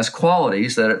there. Now it has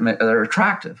qualities that are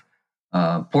attractive.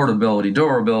 Portability,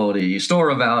 durability, store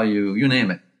of value, you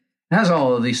name it. It has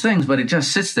all of these things, but it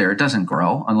just sits there. It doesn't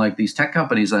grow, unlike these tech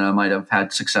companies that I might have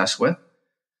had success with.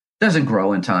 It doesn't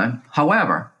grow in time.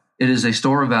 However, it is a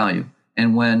store of value.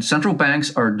 And when central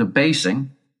banks are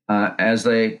debasing, as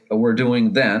they were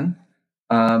doing then,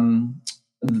 I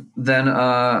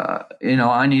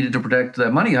needed to protect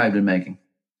the money I'd been making.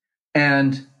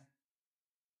 And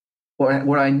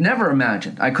what I never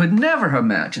imagined, I could never have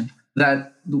imagined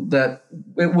that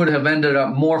it would have ended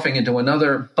up morphing into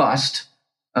another bust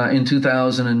in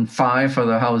 2005 for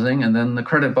the housing, and then the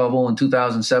credit bubble in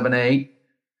 2007-8,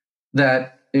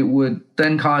 that it would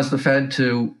then cause the Fed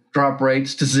to drop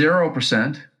rates to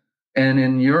 0%, and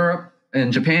in Europe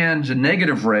and Japan to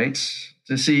negative rates,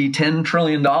 to see $10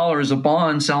 trillion of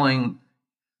bonds selling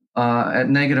at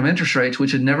negative interest rates,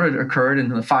 which had never occurred in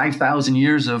the 5,000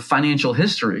 years of financial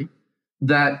history,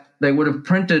 that they would have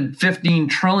printed $15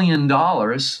 trillion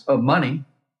of money.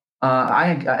 When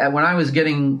I was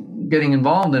getting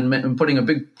involved in putting a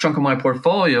big chunk of my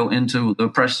portfolio into the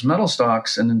precious metal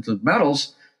stocks and into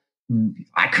metals,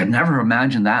 I could never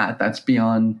imagine that. That's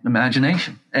beyond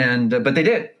imagination. But they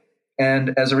did.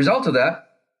 And as a result of that,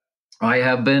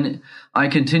 I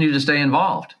continue to stay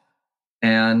involved.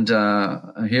 And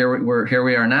here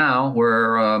we are now,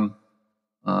 where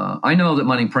I know that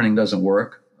money printing doesn't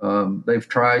work.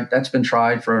 That's been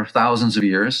tried for thousands of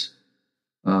years.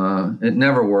 It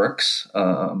never works.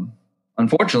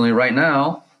 Unfortunately, right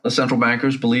now, the central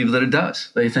bankers believe that it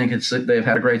does. They think they've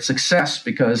had a great success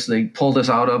because they pulled us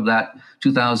out of that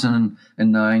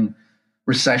 2009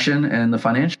 recession and the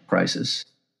financial crisis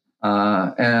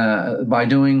by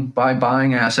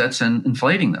buying assets and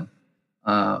inflating them.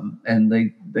 And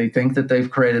they think that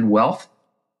they've created wealth.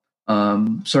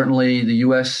 Certainly, the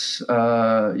U.S.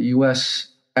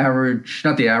 average,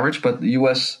 not the average, but the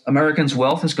U.S. Americans'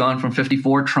 wealth has gone from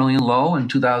 $54 trillion low in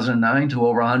 2009 to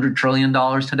over $100 trillion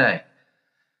today.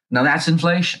 Now that's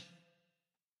inflation,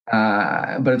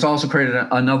 but it's also created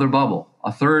another bubble, a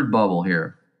third bubble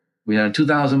here. We had a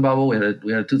 2000 bubble, we had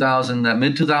a 2000, that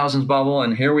mid 2000s bubble,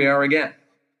 and here we are again.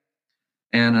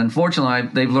 And unfortunately,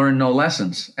 they've learned no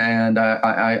lessons. And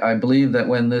I believe that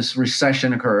when this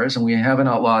recession occurs, and we haven't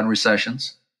outlawed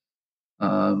recessions,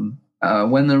 when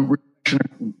the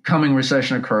coming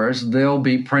recession occurs, they'll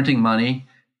be printing money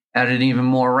at an even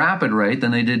more rapid rate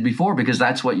than they did before, because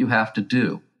that's what you have to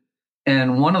do.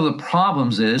 And one of the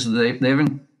problems is they've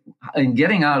been in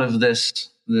getting out of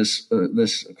this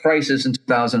crisis in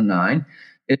 2009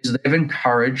 is they've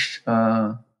encouraged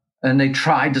and they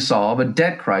tried to solve a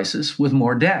debt crisis with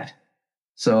more debt.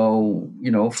 So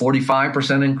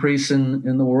 45% increase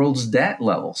in the world's debt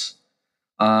levels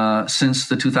since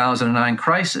the 2009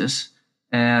 crisis.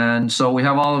 And so we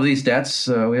have all of these debts.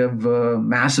 We have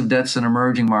massive debts in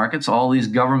emerging markets. All these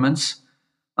governments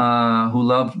who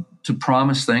love to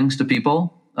promise things to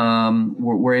people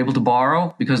were able to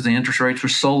borrow because the interest rates were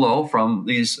so low from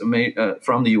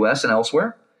the U.S. and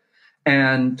elsewhere,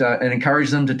 and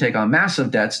encourage them to take on massive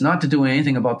debts, not to do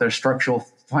anything about their structural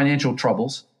financial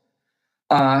troubles.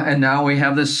 And now we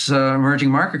have this emerging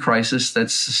market crisis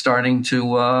that's starting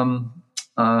to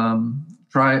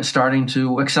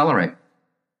accelerate,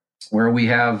 where we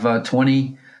have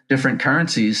 20 different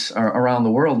currencies around the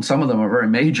world, and some of them are very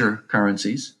major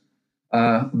currencies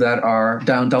that are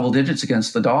down double digits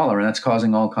against the dollar, and that's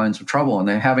causing all kinds of trouble. And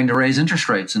they're having to raise interest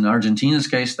rates. In Argentina's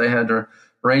case, they had to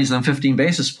raise them 15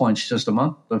 basis points just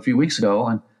a few weeks ago,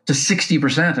 and to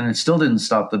 60%, and it still didn't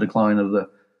stop the decline of the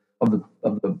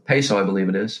peso, I believe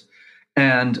it is.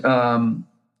 And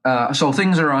so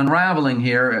things are unraveling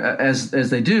here as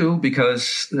they do,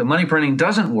 because the money printing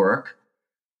doesn't work.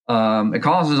 It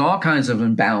causes all kinds of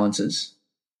imbalances.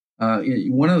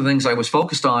 One of the things I was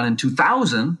focused on in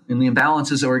 2000, in the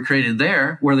imbalances that were created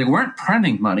there, where they weren't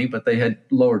printing money, but they had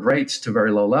lowered rates to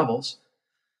very low levels,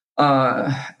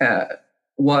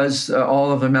 was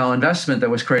all of the malinvestment that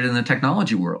was created in the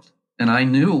technology world. And I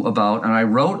knew about, and I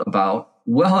wrote about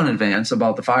well in advance,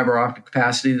 about the fiber optic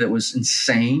capacity that was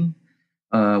insane,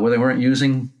 where they weren't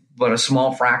using but a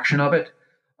small fraction of it.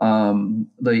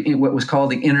 What was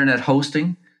called the internet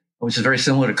hosting, which is very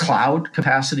similar to cloud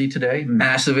capacity today,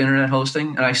 massive internet hosting.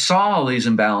 And I saw all these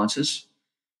imbalances.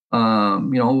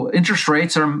 Interest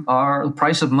rates are the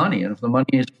price of money. And if the money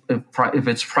is, if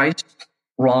it's priced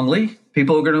wrongly,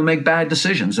 people are going to make bad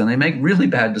decisions, and they make really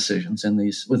bad decisions in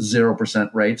these with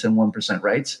 0% rates and 1%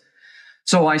 rates.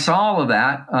 So I saw all of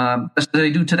that, as they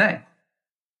do today.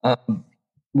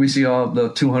 We see all the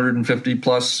 250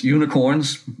 plus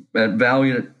unicorns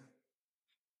valued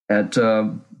at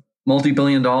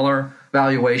multi-billion-dollar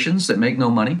valuations that make no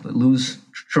money, that lose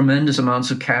tremendous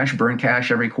amounts of cash, burn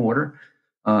cash every quarter.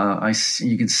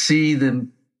 You can see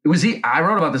them. I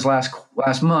wrote about this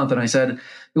last month, and I said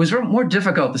it was more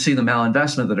difficult to see the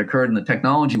malinvestment that occurred in the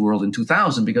technology world in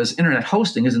 2000 because internet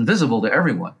hosting is invisible to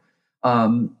everyone.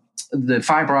 the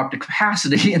fiber optic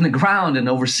capacity in the ground and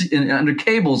under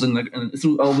cables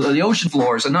through over the ocean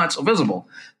floors and not so visible.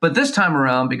 But this time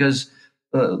around, because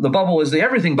the bubble is the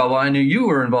everything bubble, I knew you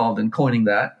were involved in coining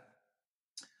that.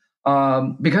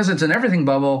 Because it's an everything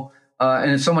bubble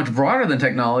and it's so much broader than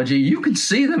technology, you can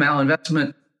see the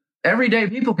malinvestment. Everyday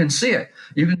people can see it.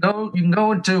 You can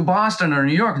go to Boston or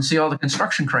New York and see all the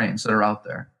construction cranes that are out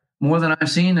there, more than I've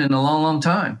seen in a long, long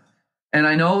time. And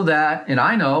I know that a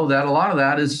lot of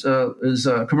that is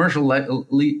commercial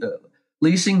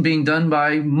leasing being done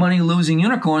by money-losing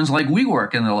unicorns like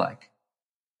WeWork and the like.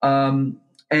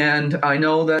 And I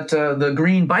know that the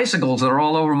green bicycles that are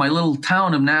all over my little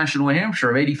town of Nashua, New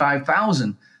Hampshire, of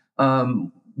 85,000,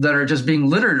 that are just being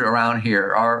littered around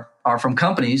here are from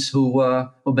companies who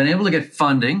have been able to get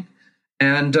funding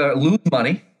and lose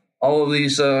money. All of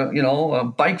these,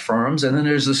 bike firms, and then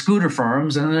there's the scooter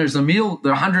firms, and then there's the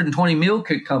 120 meal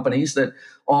kit companies that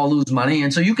all lose money.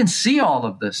 And so you can see all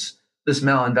of this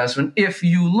malinvestment if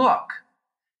you look.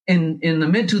 In the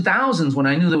mid 2000s, when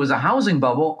I knew there was a housing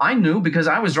bubble, I knew because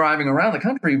I was driving around the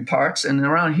country parts and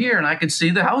around here, and I could see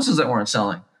the houses that weren't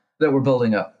selling, that were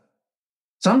building up.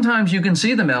 Sometimes you can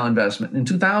see the malinvestment. In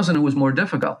 2000, it was more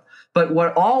difficult. But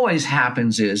what always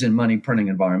happens is in money printing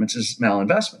environments is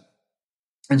malinvestment.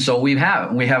 And so we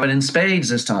have it in spades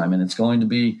this time, and it's going to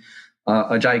be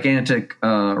a gigantic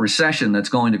recession that's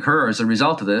going to occur as a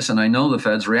result of this. And I know the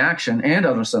Fed's reaction and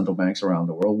other central banks around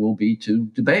the world will be to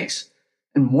debase.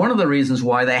 And one of the reasons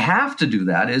why they have to do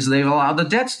that is they've allowed the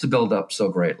debts to build up so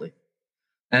greatly.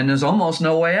 And there's almost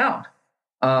no way out.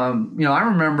 I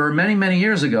remember many, many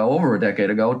years ago, over a decade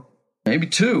ago, maybe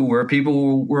two, where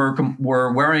people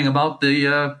were worrying about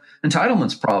the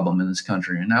entitlements problem in this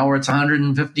country. And now it's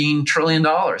 $115 trillion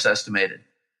estimated.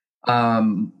 We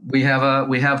have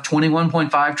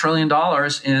 $21.5 trillion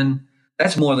in,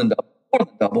 that's more than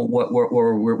double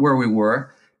where we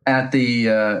were at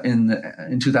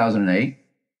in 2008.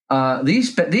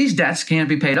 These debts can't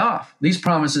be paid off. These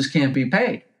promises can't be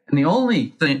paid. And the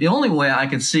only way I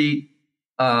could see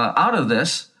out of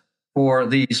this for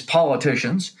these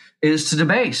politicians is to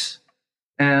debase.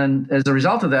 And as a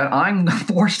result of that, I'm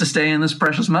forced to stay in this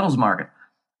precious metals market.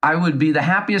 I would be the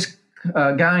happiest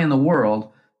guy in the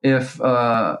world if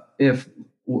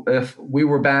we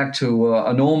were back to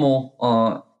a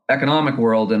normal economic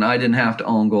world and I didn't have to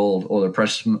own gold or the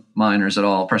precious miners at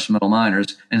all, precious metal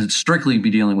miners, and strictly be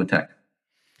dealing with tech.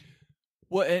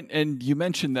 Well, and you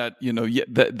mentioned that,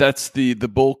 that's the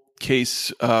bull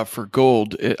case for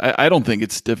gold. I don't think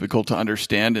it's difficult to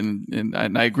understand, and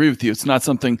I agree with you. It's not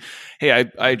something. Hey,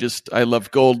 I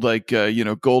love gold, like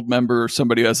gold member or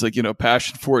somebody who has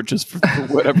passion for it just for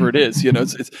whatever it is.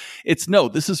 It's no.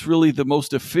 This is really the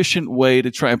most efficient way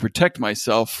to try and protect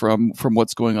myself from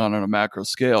what's going on a macro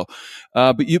scale.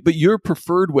 But your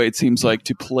preferred way, it seems like,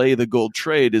 to play the gold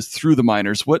trade is through the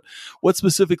miners. What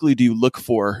specifically do you look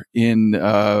for in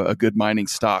a good mining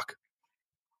stock?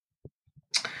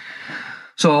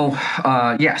 So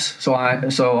yes, so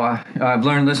I've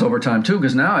learned this over time too,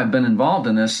 because now I've been involved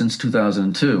in this since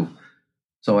 2002.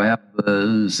 So I have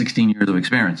 16 years of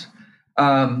experience.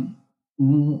 One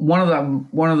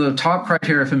of the top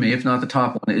criteria for me, if not the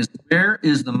top one, is where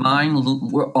is the mine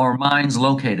or mines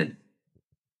located?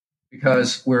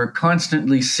 Because we're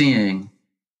constantly seeing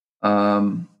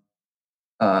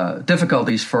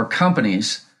difficulties for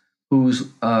companies whose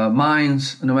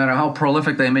mines, no matter how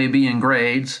prolific they may be in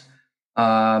grades,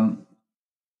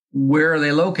 where are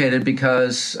they located?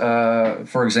 Because,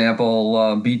 for example,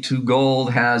 B2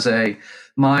 Gold has a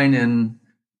mine in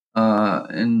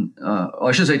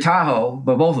I should say Tahoe,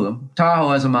 but both of them. Tahoe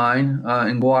has a mine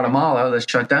in Guatemala that's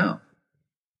shut down.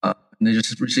 And they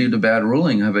just received a bad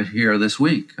ruling of it here this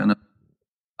week. And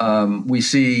we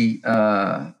see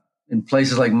in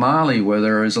places like Mali, where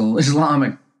there is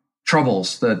Islamic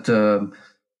troubles, that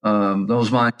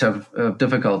those mines have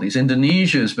difficulties.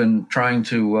 Indonesia has been trying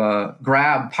to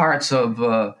grab parts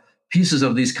of pieces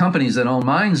of these companies that own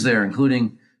mines there, and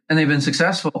they've been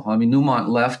successful. I mean, Newmont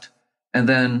left, and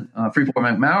then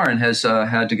Freeport-McMoRan has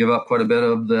had to give up quite a bit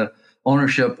of the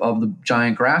ownership of the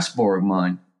giant Grasberg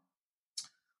mine.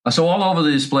 So all over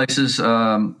these places, where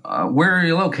are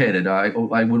you located? I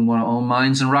wouldn't want to own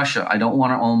mines in Russia. I don't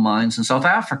want to own mines in South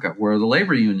Africa, where the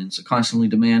labor unions are constantly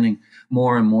demanding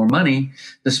more and more money,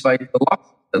 despite the loss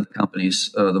that the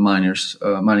companies, the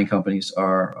mining companies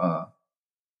are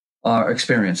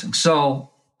experiencing. So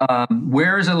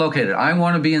where is it located? I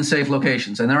want to be in safe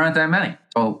locations, and there aren't that many.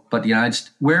 So, but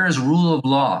where is rule of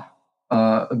law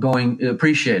going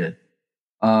appreciated?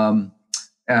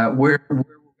 Where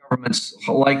governments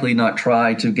likely not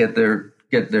try to get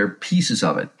their pieces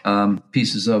of it,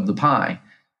 pieces of the pie.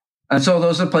 And so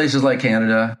those are places like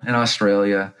Canada and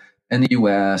Australia and the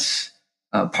U.S.,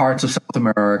 parts of South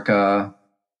America.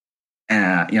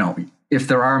 If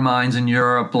there are mines in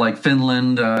Europe, like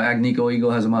Finland, Agnico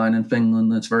Eagle has a mine in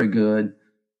Finland that's very good.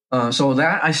 So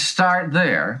that I start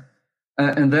there,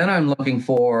 and then I'm looking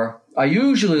for. I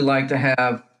usually like to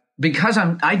have, because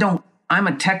I'm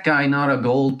a tech guy, not a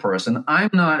gold person. I'm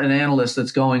not an analyst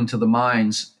that's going to the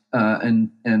mines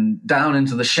and down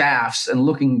into the shafts and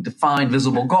looking to find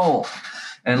visible gold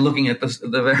and looking at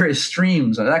the various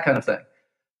streams and that kind of thing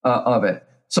of it.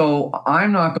 So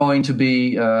I'm not going to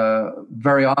be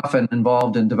very often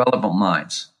involved in development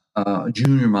mines,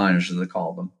 junior miners as they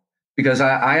call them, because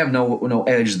I have no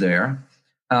edge there.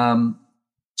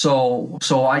 So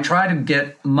I try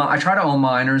to own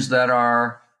miners that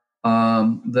are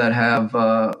that have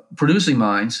producing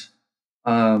mines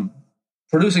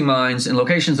in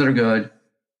locations that are good,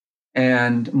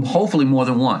 and hopefully more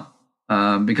than one,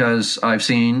 because I've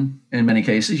seen in many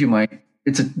cases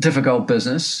it's a difficult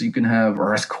business. You can have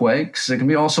earthquakes. There can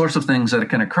be all sorts of things that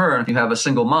can occur. If you have a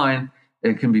single mine,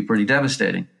 it can be pretty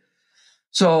devastating.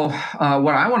 So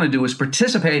what I want to do is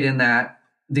participate in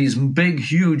these big,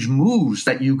 huge moves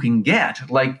that you can get,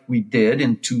 like we did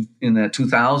in the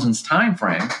 2000s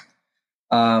timeframe.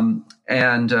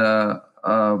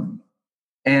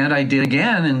 And I did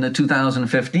again in the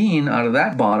 2015 out of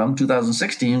that bottom,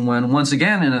 2016, when once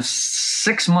again in a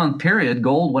 6-month period,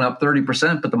 gold went up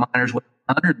 30%, but the miners went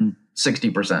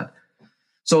 160%.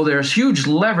 So there's huge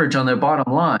leverage on their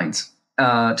bottom lines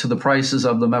to the prices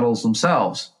of the metals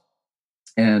themselves.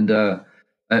 And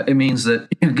it means that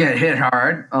you get hit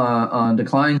hard on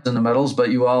declines in the metals,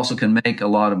 but you also can make a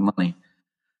lot of money.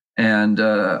 And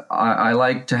I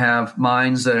like to have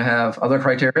mines that have other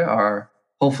criteria are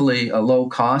hopefully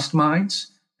low-cost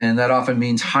mines, and that often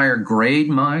means higher-grade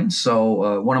mines.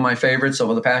 So one of my favorites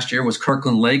over the past year was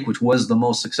Kirkland Lake, which was the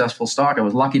most successful stock. I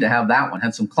was lucky to have that one.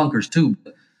 Had some clunkers too,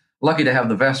 but lucky to have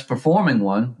the best-performing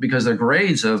one because their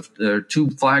grades of their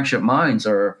 2 flagship mines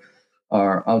are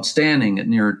outstanding at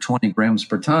near 20 grams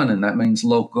per ton, and that means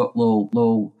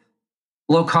low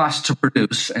cost to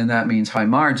produce, and that means high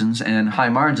margins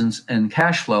and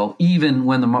cash flow, even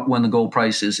when the gold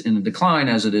price is in a decline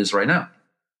as it is right now.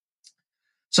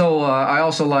 So I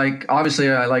also like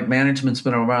management's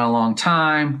been around a long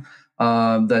time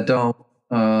that don't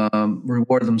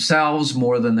reward themselves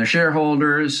more than their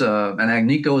shareholders. And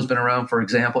Agnico has been around, for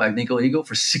example, Agnico Eagle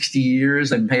for 60 years.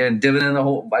 They've paid a dividend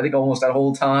almost that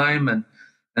whole time, and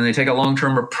they take a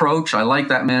long-term approach. I like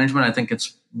that management. I think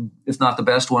it's not the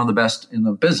best, one of the best in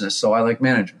the business. So I like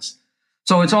managements.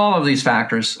 So it's all of these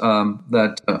factors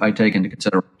that I take into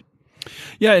consideration.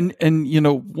 Yeah, and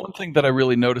one thing that I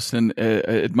really noticed and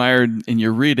admired in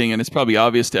your reading, and it's probably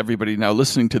obvious to everybody now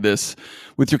listening to this,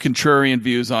 with your contrarian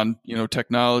views on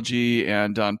technology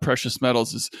and on precious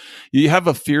metals, is you have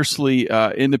a fiercely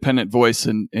independent voice,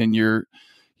 and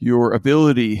your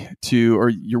ability to, or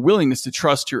your willingness to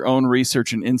trust your own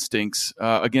research and instincts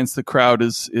against the crowd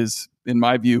is in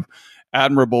my view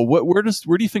admirable. Where do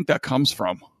you think that comes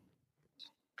from?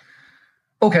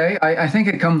 Okay, I think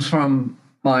it comes from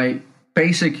my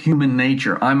basic human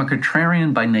nature. I'm a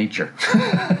contrarian by nature.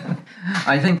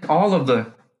 I think all of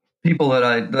the people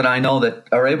that I know that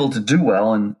are able to do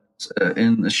well in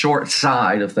the short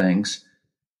side of things,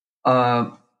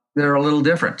 they're a little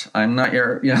different. I'm not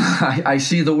I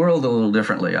see the world a little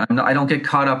differently. I don't get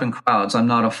caught up in crowds. I'm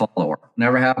not a follower.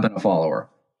 Never have been a follower.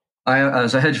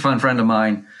 As a hedge fund friend of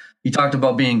mine, he talked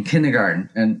about being kindergarten,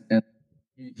 and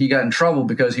he got in trouble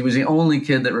because he was the only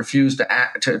kid that refused to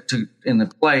act to in the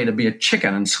play to be a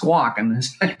chicken and squawk, and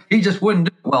he just wouldn't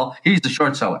do it. Well, he's the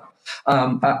short seller.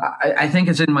 I think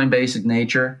it's in my basic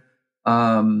nature.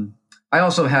 I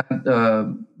also have I've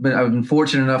been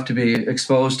fortunate enough to be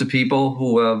exposed to people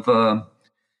who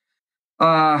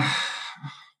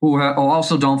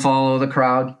also don't follow the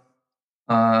crowd.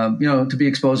 To be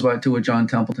exposed to a John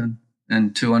Templeton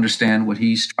and to understand what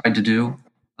he's tried to do.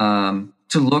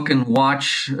 To look and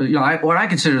watch, what I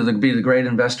consider to be the great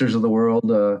investors of the world,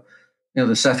 the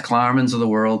Seth Klarmans of the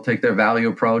world take their value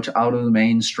approach out of the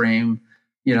mainstream.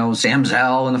 Sam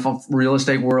Zell in the real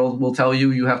estate world will tell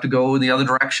you have to go in the other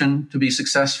direction to be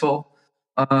successful.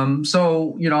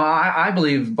 I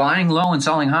believe buying low and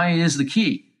selling high is the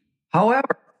key.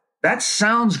 However, that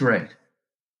sounds great.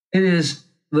 It is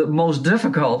the most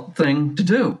difficult thing to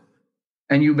do.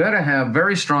 And you better have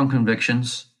very strong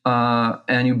convictions.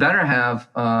 And you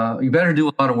better do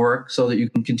a lot of work so that you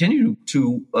can continue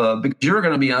to because you're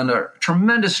going to be under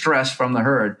tremendous stress from the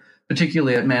herd,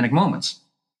 particularly at manic moments.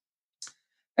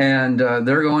 And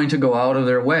they're going to go out of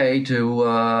their way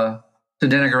to to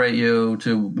denigrate you,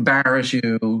 to embarrass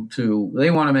you,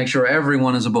 they want to make sure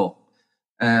everyone is a bull.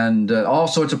 And all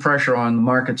sorts of pressure on the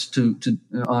markets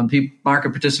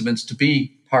market participants to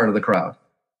be part of the crowd.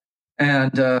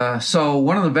 And so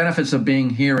one of the benefits of being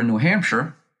here in New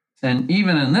Hampshire, and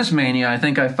even in this mania, I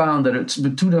think I found that it's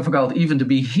been too difficult even to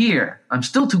be here. I'm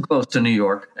still too close to New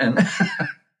York, and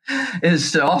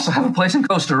is to also have a place in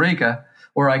Costa Rica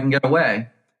where I can get away,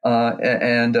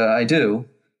 and I do.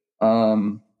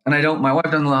 And I don't. My wife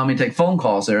doesn't allow me to take phone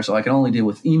calls there, so I can only deal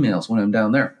with emails when I'm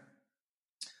down there.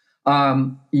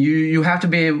 You have to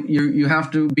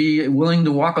be willing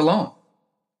to walk alone.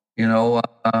 You know,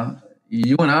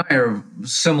 you and I are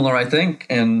similar, I think,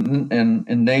 in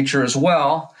nature as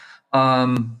well.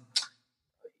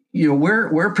 You know,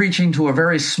 we're preaching to a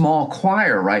very small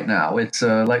choir right now. It's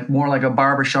more like a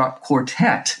barbershop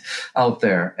quartet out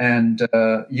there, and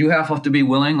you have to be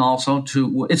willing also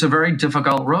to. It's a very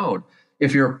difficult road.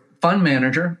 If you're a fund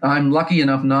manager, I'm lucky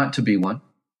enough not to be one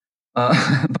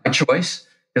by choice,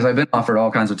 because I've been offered all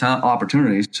kinds of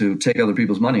opportunities to take other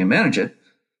people's money and manage it.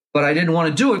 But I didn't want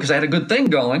to do it because I had a good thing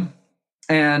going.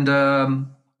 And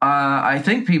I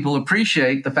think people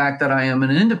appreciate the fact that I am an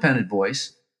independent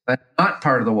voice, I'm not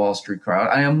part of the Wall Street crowd.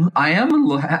 I am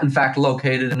in fact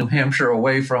located in New Hampshire,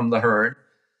 away from the herd,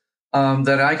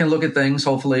 that I can look at things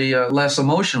hopefully less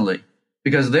emotionally,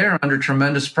 because they're under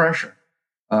tremendous pressure.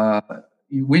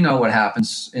 We know what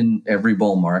happens in every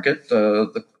bull market.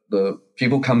 The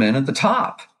people come in at the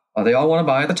top. They all want to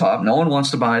buy at the top. No one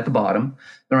wants to buy at the bottom.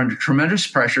 They're under tremendous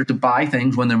pressure to buy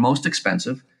things when they're most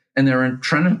expensive, and they're in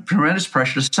tremendous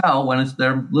pressure to sell when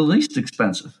they're the least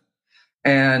expensive.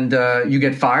 And you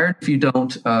get fired if you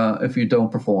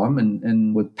don't perform.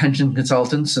 And with pension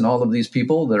consultants and all of these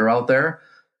people that are out there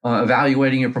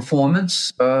evaluating your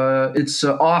performance, it's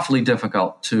awfully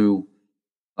difficult to.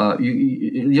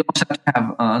 You also have to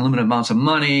have unlimited amounts of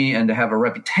money and to have a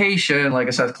reputation like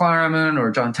a Seth Klarman or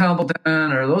John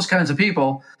Templeton or those kinds of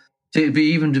people to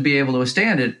be able to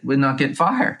withstand it and not get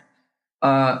fired.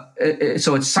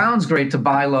 So it sounds great to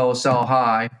buy low, sell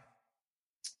high.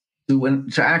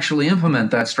 To actually implement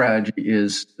that strategy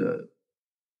is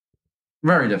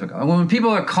very difficult. When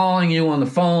people are calling you on the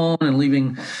phone and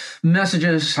leaving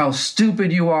messages how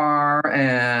stupid you are,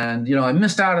 and I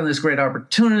missed out on this great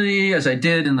opportunity as I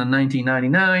did in the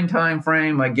 1999 time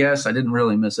frame. I guess I didn't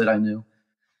really miss it. I knew.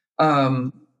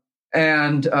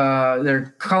 And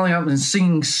they're calling up and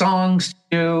singing songs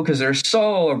to you because they're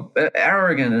so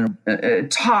arrogant, and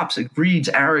it breeds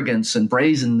arrogance and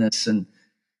brazenness, and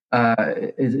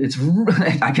it's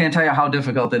I can't tell you how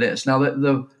difficult it is. Now,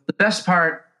 the best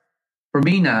part for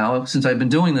me now, since I've been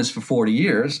doing this for 40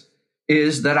 years,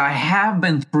 is that I have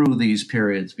been through these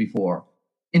periods before.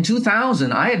 In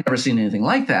 2000, I had never seen anything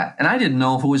like that, and I didn't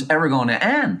know if it was ever going to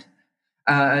end.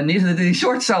 Neither did the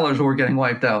short sellers were getting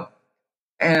wiped out.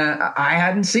 And I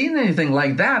hadn't seen anything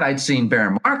like that. I'd seen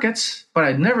bear markets, but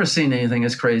I'd never seen anything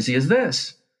as crazy as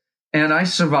this. And I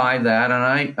survived that,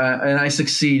 and I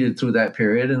succeeded through that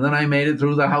period. And then I made it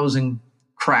through the housing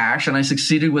crash, and I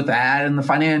succeeded with that and the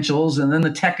financials, and then the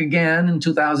tech again in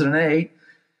 2008.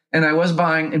 And I was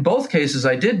buying, in both cases,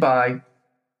 I did buy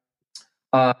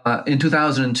in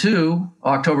 2002,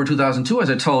 October 2002,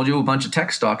 as I told you, a bunch of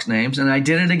tech stocks names, and I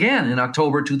did it again in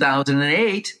October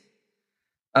 2008.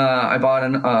 I bought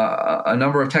a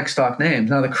number of tech stock names.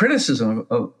 Now, the criticism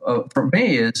for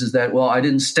me is that, well, I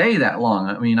didn't stay that long.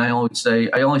 I mean, I only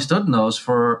stood in those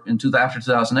after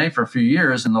 2008 for a few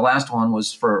years, and the last one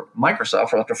was for Microsoft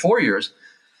for after 4 years,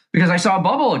 because I saw a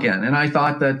bubble again, and I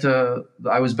thought that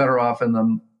I was better off in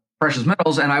the precious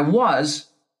metals, and I was.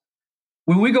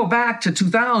 When we go back to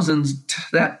 2000s,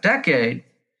 that decade,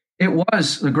 it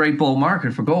was a great bull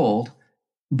market for gold.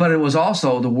 But it was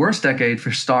also the worst decade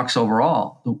for stocks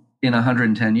overall in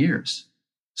 110 years.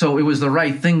 So it was the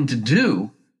right thing to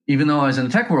do, even though I was in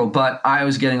the tech world, but I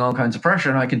was getting all kinds of pressure,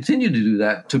 and I continued to do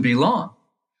that to be long.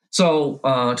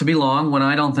 So to be long when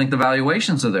I don't think the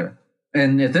valuations are there.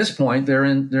 And at this point,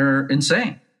 they're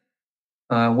insane.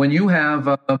 When you have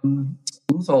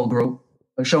Boothole Group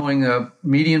showing a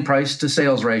median price to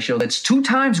sales ratio that's 2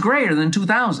 times greater than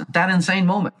 2000, that insane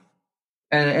moment.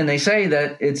 And they say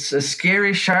that it's a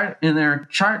scary chart in their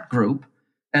chart group,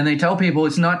 and they tell people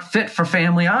it's not fit for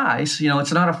family eyes.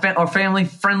 It's not or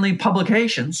family-friendly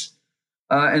publications.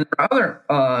 And there are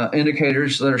other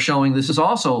indicators that are showing this is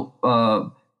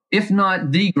also, if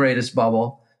not the greatest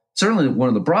bubble, certainly one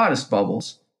of the broadest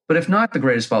bubbles, but if not the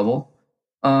greatest bubble,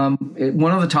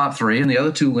 one of the top 3, and the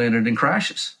other 2 landed in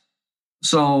crashes.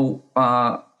 So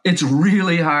it's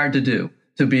really hard to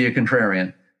be a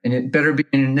contrarian. And it better be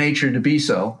in your nature to be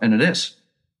so, and it is.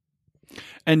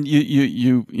 And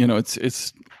you know,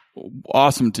 it's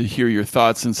awesome to hear your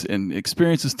thoughts and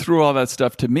experiences through all that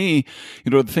stuff. To me, you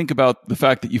know, to think about the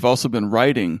fact that you've also been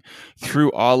writing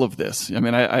through all of this. I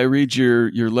mean, I read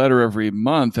your letter every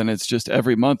month, and it's just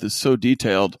every month is so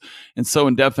detailed and so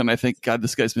in depth. And I think, God,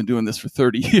 this guy's been doing this for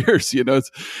 30 years. You know, it's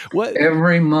what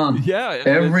every month. Yeah,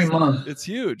 every month. It's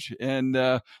huge. And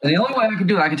the only way I can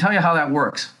do it, I can tell you how that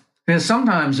works, because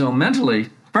sometimes, you know, mentally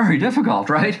very difficult,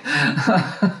 right?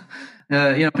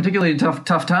 You know, particularly in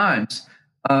tough times.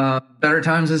 Better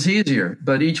times is easier,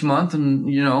 but each month,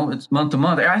 and you know, it's month to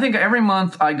month. I think every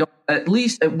month I go at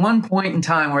least at one point in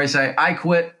time where I say, I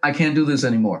quit, I can't do this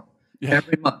anymore. Yeah.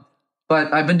 Every month.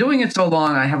 But I've been doing it so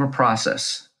long, I have a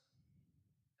process.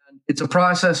 It's a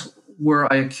process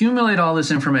where I accumulate all this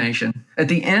information at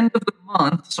the end of the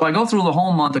month. So I go through the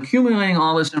whole month accumulating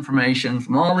all this information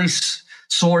from all these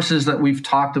sources that we've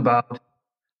talked about.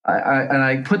 And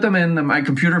I put them in my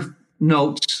computer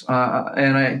notes,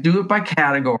 and I do it by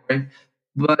category.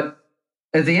 But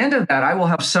at the end of that, I will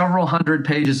have several hundred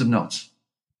pages of notes.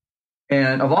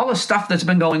 And of all the stuff that's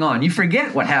been going on, you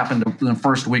forget what happened in the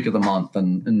first week of the month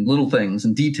and little things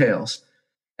and details.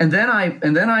 And then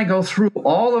I go through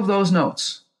all of those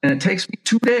notes. And it takes me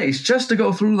 2 days just to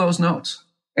go through those notes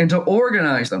and to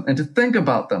organize them and to think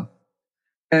about them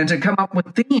and to come up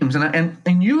with themes.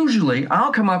 And usually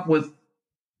I'll have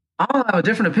a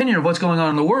different opinion of what's going on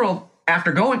in the world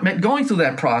after going through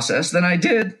that process than I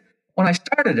did when I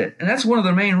started it. And that's one of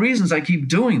the main reasons I keep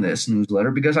doing this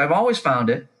newsletter, because I've always found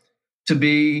it to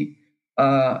be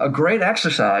a great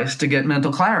exercise to get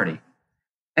mental clarity.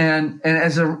 And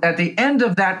at the end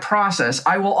of that process,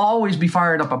 I will always be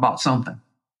fired up about something.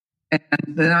 And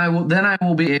then I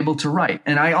will be able to write.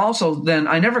 And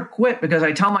I never quit, because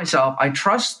I tell myself, I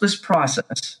trust this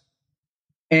process,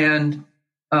 and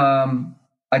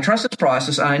I trust this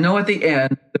process. And I know at the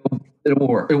end it will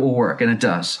work. It will work, and it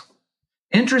does.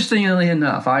 Interestingly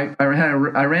enough, I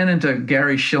ran into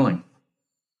Gary Schilling,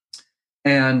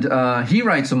 and he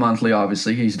writes a monthly.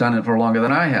 Obviously, he's done it for longer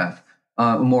than I have,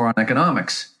 more on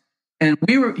economics. And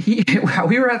we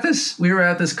were at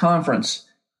this conference,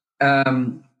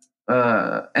 and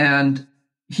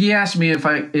he asked me if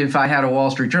I had a Wall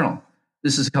Street Journal.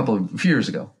 This is a few years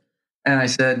ago. And I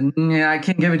said, yeah, I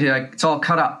can't give it to you. It's all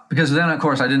cut up. Because then, of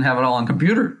course, I didn't have it all on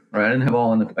computer, right? I didn't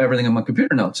have everything on my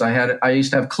computer notes. I used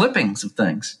to have clippings of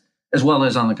things as well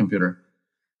as on the computer.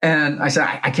 And I said,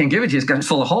 I can't give it to you. It's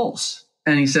full of holes.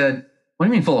 And he said, what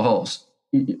do you mean full of holes?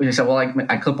 He said, well,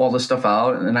 I clip all this stuff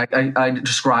out, and I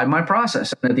describe my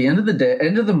process. And at the end of the day,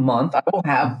 end of the month, I will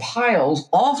have piles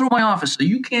all through my office. So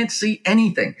you can't see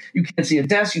anything. You can't see a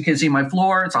desk. You can't see my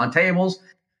floor. It's on tables.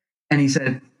 And he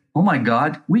said, oh my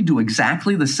God, we do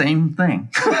exactly the same thing.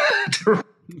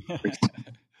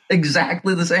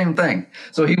 Exactly the same thing.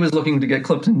 So he was looking to get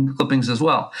clippings as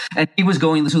well. And he was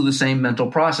going through the same mental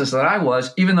process that I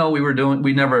was, even though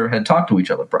we never had talked to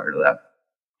each other prior to that.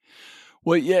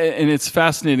 Well, yeah, and it's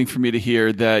fascinating for me to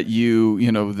hear that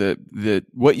that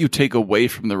what you take away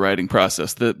from the writing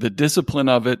process, the discipline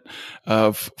of it,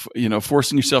 of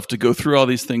forcing yourself to go through all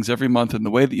these things every month in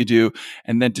the way that you do,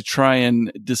 and then to try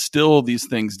and distill these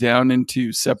things down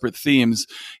into separate themes.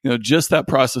 Just that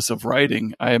process of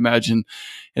writing, I imagine,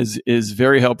 is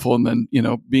very helpful. And then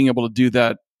being able to do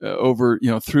that over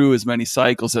through as many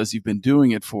cycles as you've been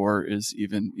doing it for is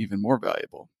even more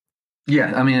valuable.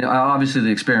 Yeah, I mean, obviously the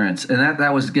experience, and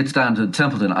that gets down to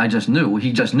Templeton.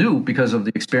 He just knew because of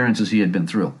the experiences he had been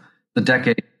through, the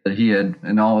decade that he had,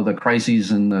 and all of the crises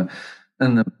and the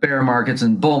bear markets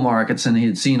and bull markets, and he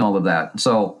had seen all of that.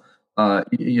 So,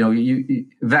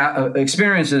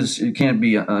 experiences can't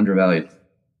be undervalued.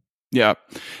 Yeah.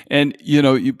 And,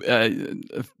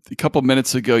 a couple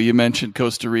minutes ago, you mentioned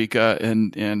Costa Rica,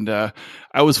 and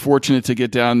I was fortunate to get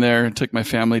down there and took my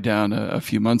family down a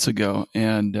few months ago.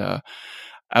 And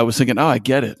I was thinking, I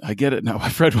get it now. My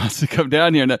friend wants to come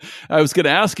down here. And I was going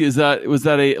to ask you, was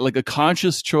that a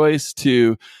conscious choice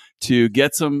to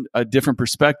get a different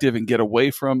perspective and get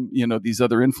away from, these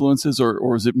other influences,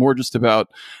 or is it more just about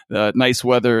nice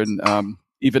weather and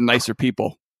even nicer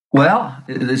people? Well,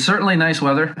 it's certainly nice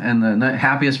weather and the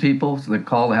happiest people. They're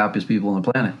called the happiest people on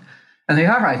the planet. And they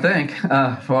are, I think,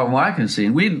 from what I can see.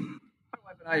 And my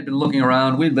wife and I had been looking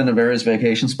around. We'd been to various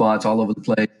vacation spots all over the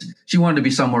place. She wanted to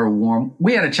be somewhere warm.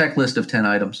 We had a checklist of 10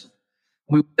 items.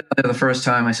 We went there the first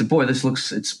time. I said, boy,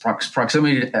 it's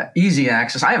proximity, easy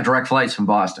access. I have direct flights from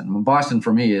Boston. Boston,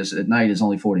 for me, at night is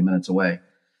only 40 minutes away.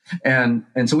 And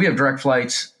so we have direct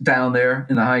flights down there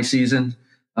in the high season.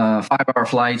 5-hour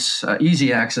flights,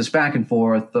 easy access back and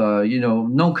forth,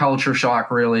 no culture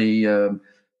shock really.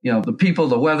 The people,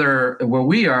 the weather, where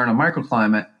we are in a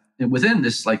microclimate within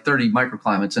this like 30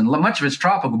 microclimates, and much of it's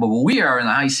tropical, but we are in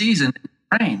the high season, it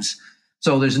rains.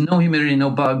 So there's no humidity, no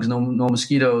bugs, no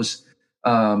mosquitoes.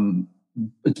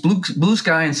 It's blue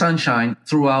sky and sunshine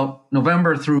throughout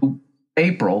November through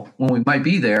April when we might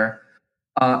be there.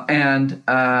 And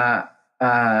coming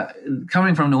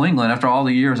from New England, after all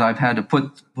the years I've had to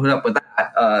put up with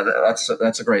that,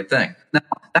 that's a great thing. Now,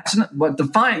 that's not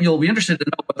what you'll be interested to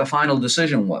know what the final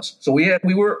decision was. So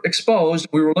we were exposed,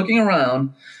 we were looking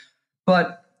around,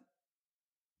 but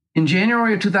in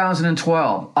January of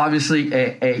 2012, obviously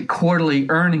a quarterly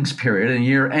earnings period, a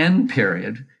year-end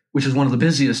period, which is one of the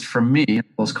busiest for me,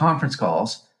 those conference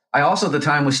calls. I also at the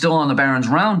time was still on the Barron's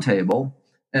Roundtable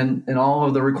and all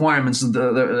of the requirements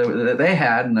that they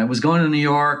had. And I was going to New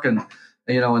York and,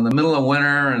 in the middle of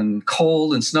winter and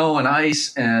cold and snow and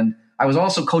ice. And I was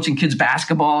also coaching kids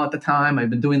basketball at the time. I'd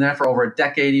been doing that for over a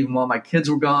decade, even while my kids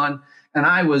were gone. And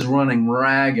I was running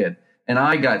ragged and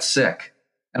I got sick.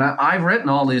 And I've written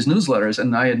all these newsletters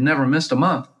and I had never missed a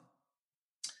month.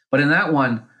 But in that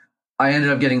one, I ended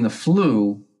up getting the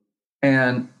flu.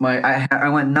 And I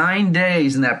went 9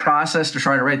 days in that process to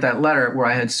try to write that letter where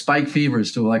I had spike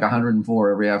fevers to like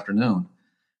 104 every afternoon.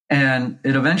 And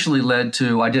it eventually led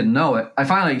to, I didn't know it. I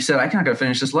finally said, I'm not going to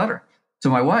finish this letter to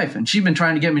my wife. And she'd been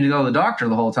trying to get me to go to the doctor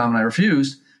the whole time and I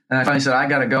refused. And I finally said, I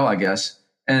got to go, I guess.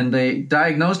 And they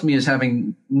diagnosed me as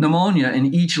having pneumonia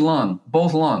in each lung,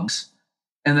 both lungs.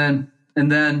 And then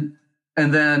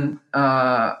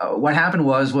what happened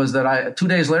was that 2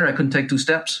 days later, I couldn't take 2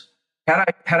 steps. Had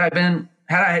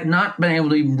I not been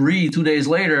able to breathe 2 days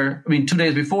later, 2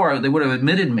 days before, they would have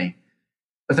admitted me.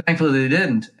 But thankfully they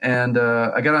didn't. And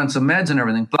I got on some meds and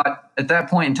everything. But at that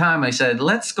point in time, I said,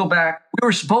 let's go back. We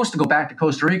were supposed to go back to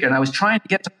Costa Rica. And I was trying to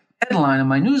get to the headline in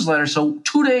my newsletter. So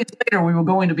 2 days later, we were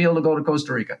going to be able to go to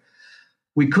Costa Rica.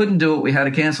 We couldn't do it. We had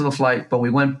to cancel the flight. But we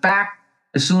went back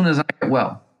as soon as I got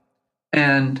well.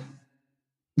 And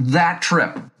that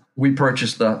trip, we looked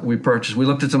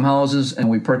at some houses and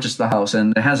we purchased the house,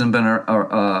 and it hasn't been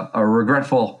a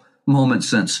regretful moment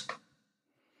since.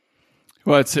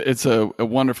 Well, it's a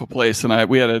wonderful place, and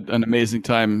we had an amazing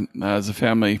time as a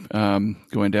family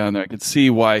going down there. I could see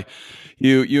why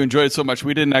you enjoyed it so much.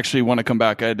 We didn't actually want to come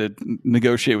back. I had to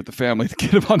negotiate with the family to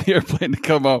get them on the airplane to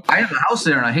come up. I have a house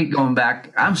there, and I hate going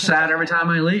back. I'm sad every time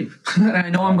I leave. I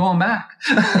know I'm going back.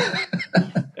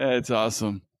 It's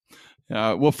awesome.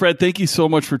 Well, Fred, thank you so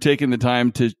much for taking the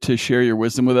time to share your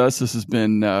wisdom with us. This has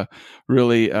been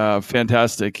really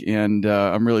fantastic, and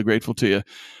I'm really grateful to you.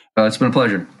 It's been a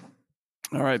pleasure.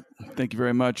 All right. Thank you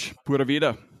very much. Pura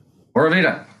vida. Pura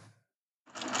vida.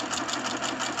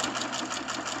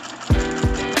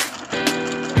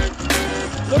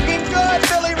 Looking good,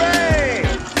 Billy Ray.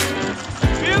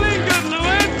 Feeling good,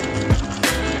 Lewis.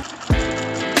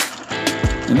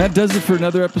 And that does it for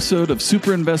another episode of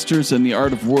Super Investors and the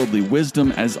Art of Worldly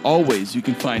Wisdom. As always, you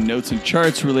can find notes and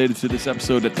charts related to this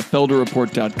episode at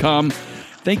thefelderreport.com.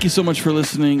 Thank you so much for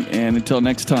listening, and until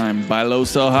next time, buy low,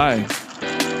 sell high.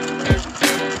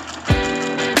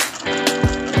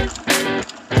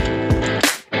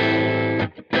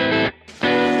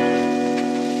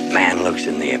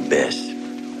 In the abyss,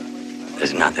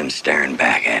 there's nothing staring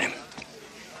back at him.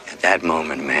 At that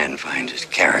moment, man finds his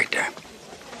character,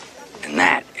 and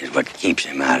that is what keeps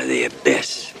him out of the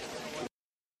abyss.